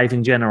just in life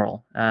in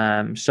general.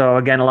 So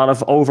again, a lot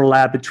of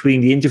overlap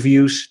between the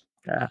interviews.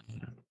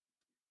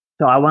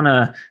 So I want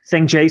to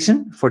thank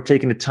Jason for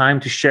taking the time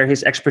to share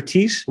his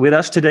expertise with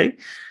us today.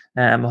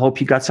 I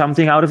hope you got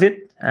something out of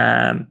it.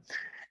 And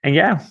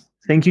yeah,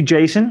 thank you,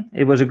 Jason.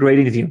 It was a great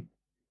interview.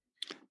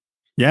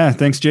 Yeah,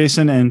 thanks,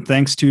 Jason. And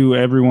thanks to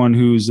everyone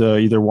who's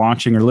either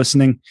watching or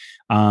listening.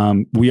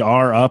 We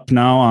are up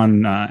now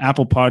on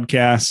Apple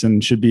Podcasts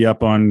and should be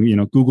up on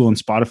Google and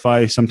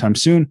Spotify sometime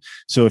soon.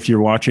 So if you're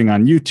watching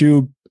on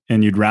YouTube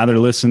and you'd rather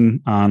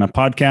listen on a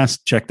podcast,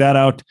 check that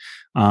out.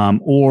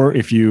 Or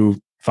if you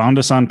found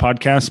us on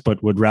podcasts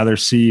but would rather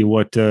see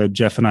what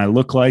Jeff and I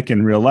look like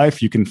in real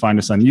life, you can find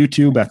us on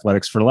YouTube,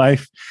 Athletics for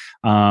Life.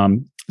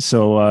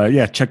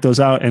 So check those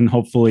out, and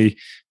hopefully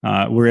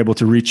we're able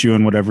to reach you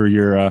in whatever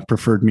your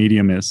preferred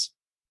medium is.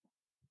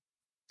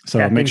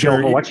 So make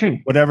sure,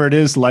 watching. Whatever it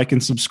is, like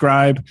and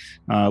subscribe,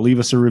 leave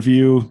us a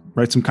review,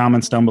 write some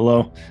comments down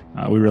below.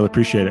 We really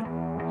appreciate it.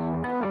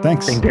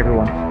 Thanks. Thank you,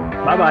 everyone.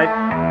 Bye-bye.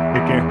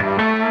 Take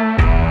care.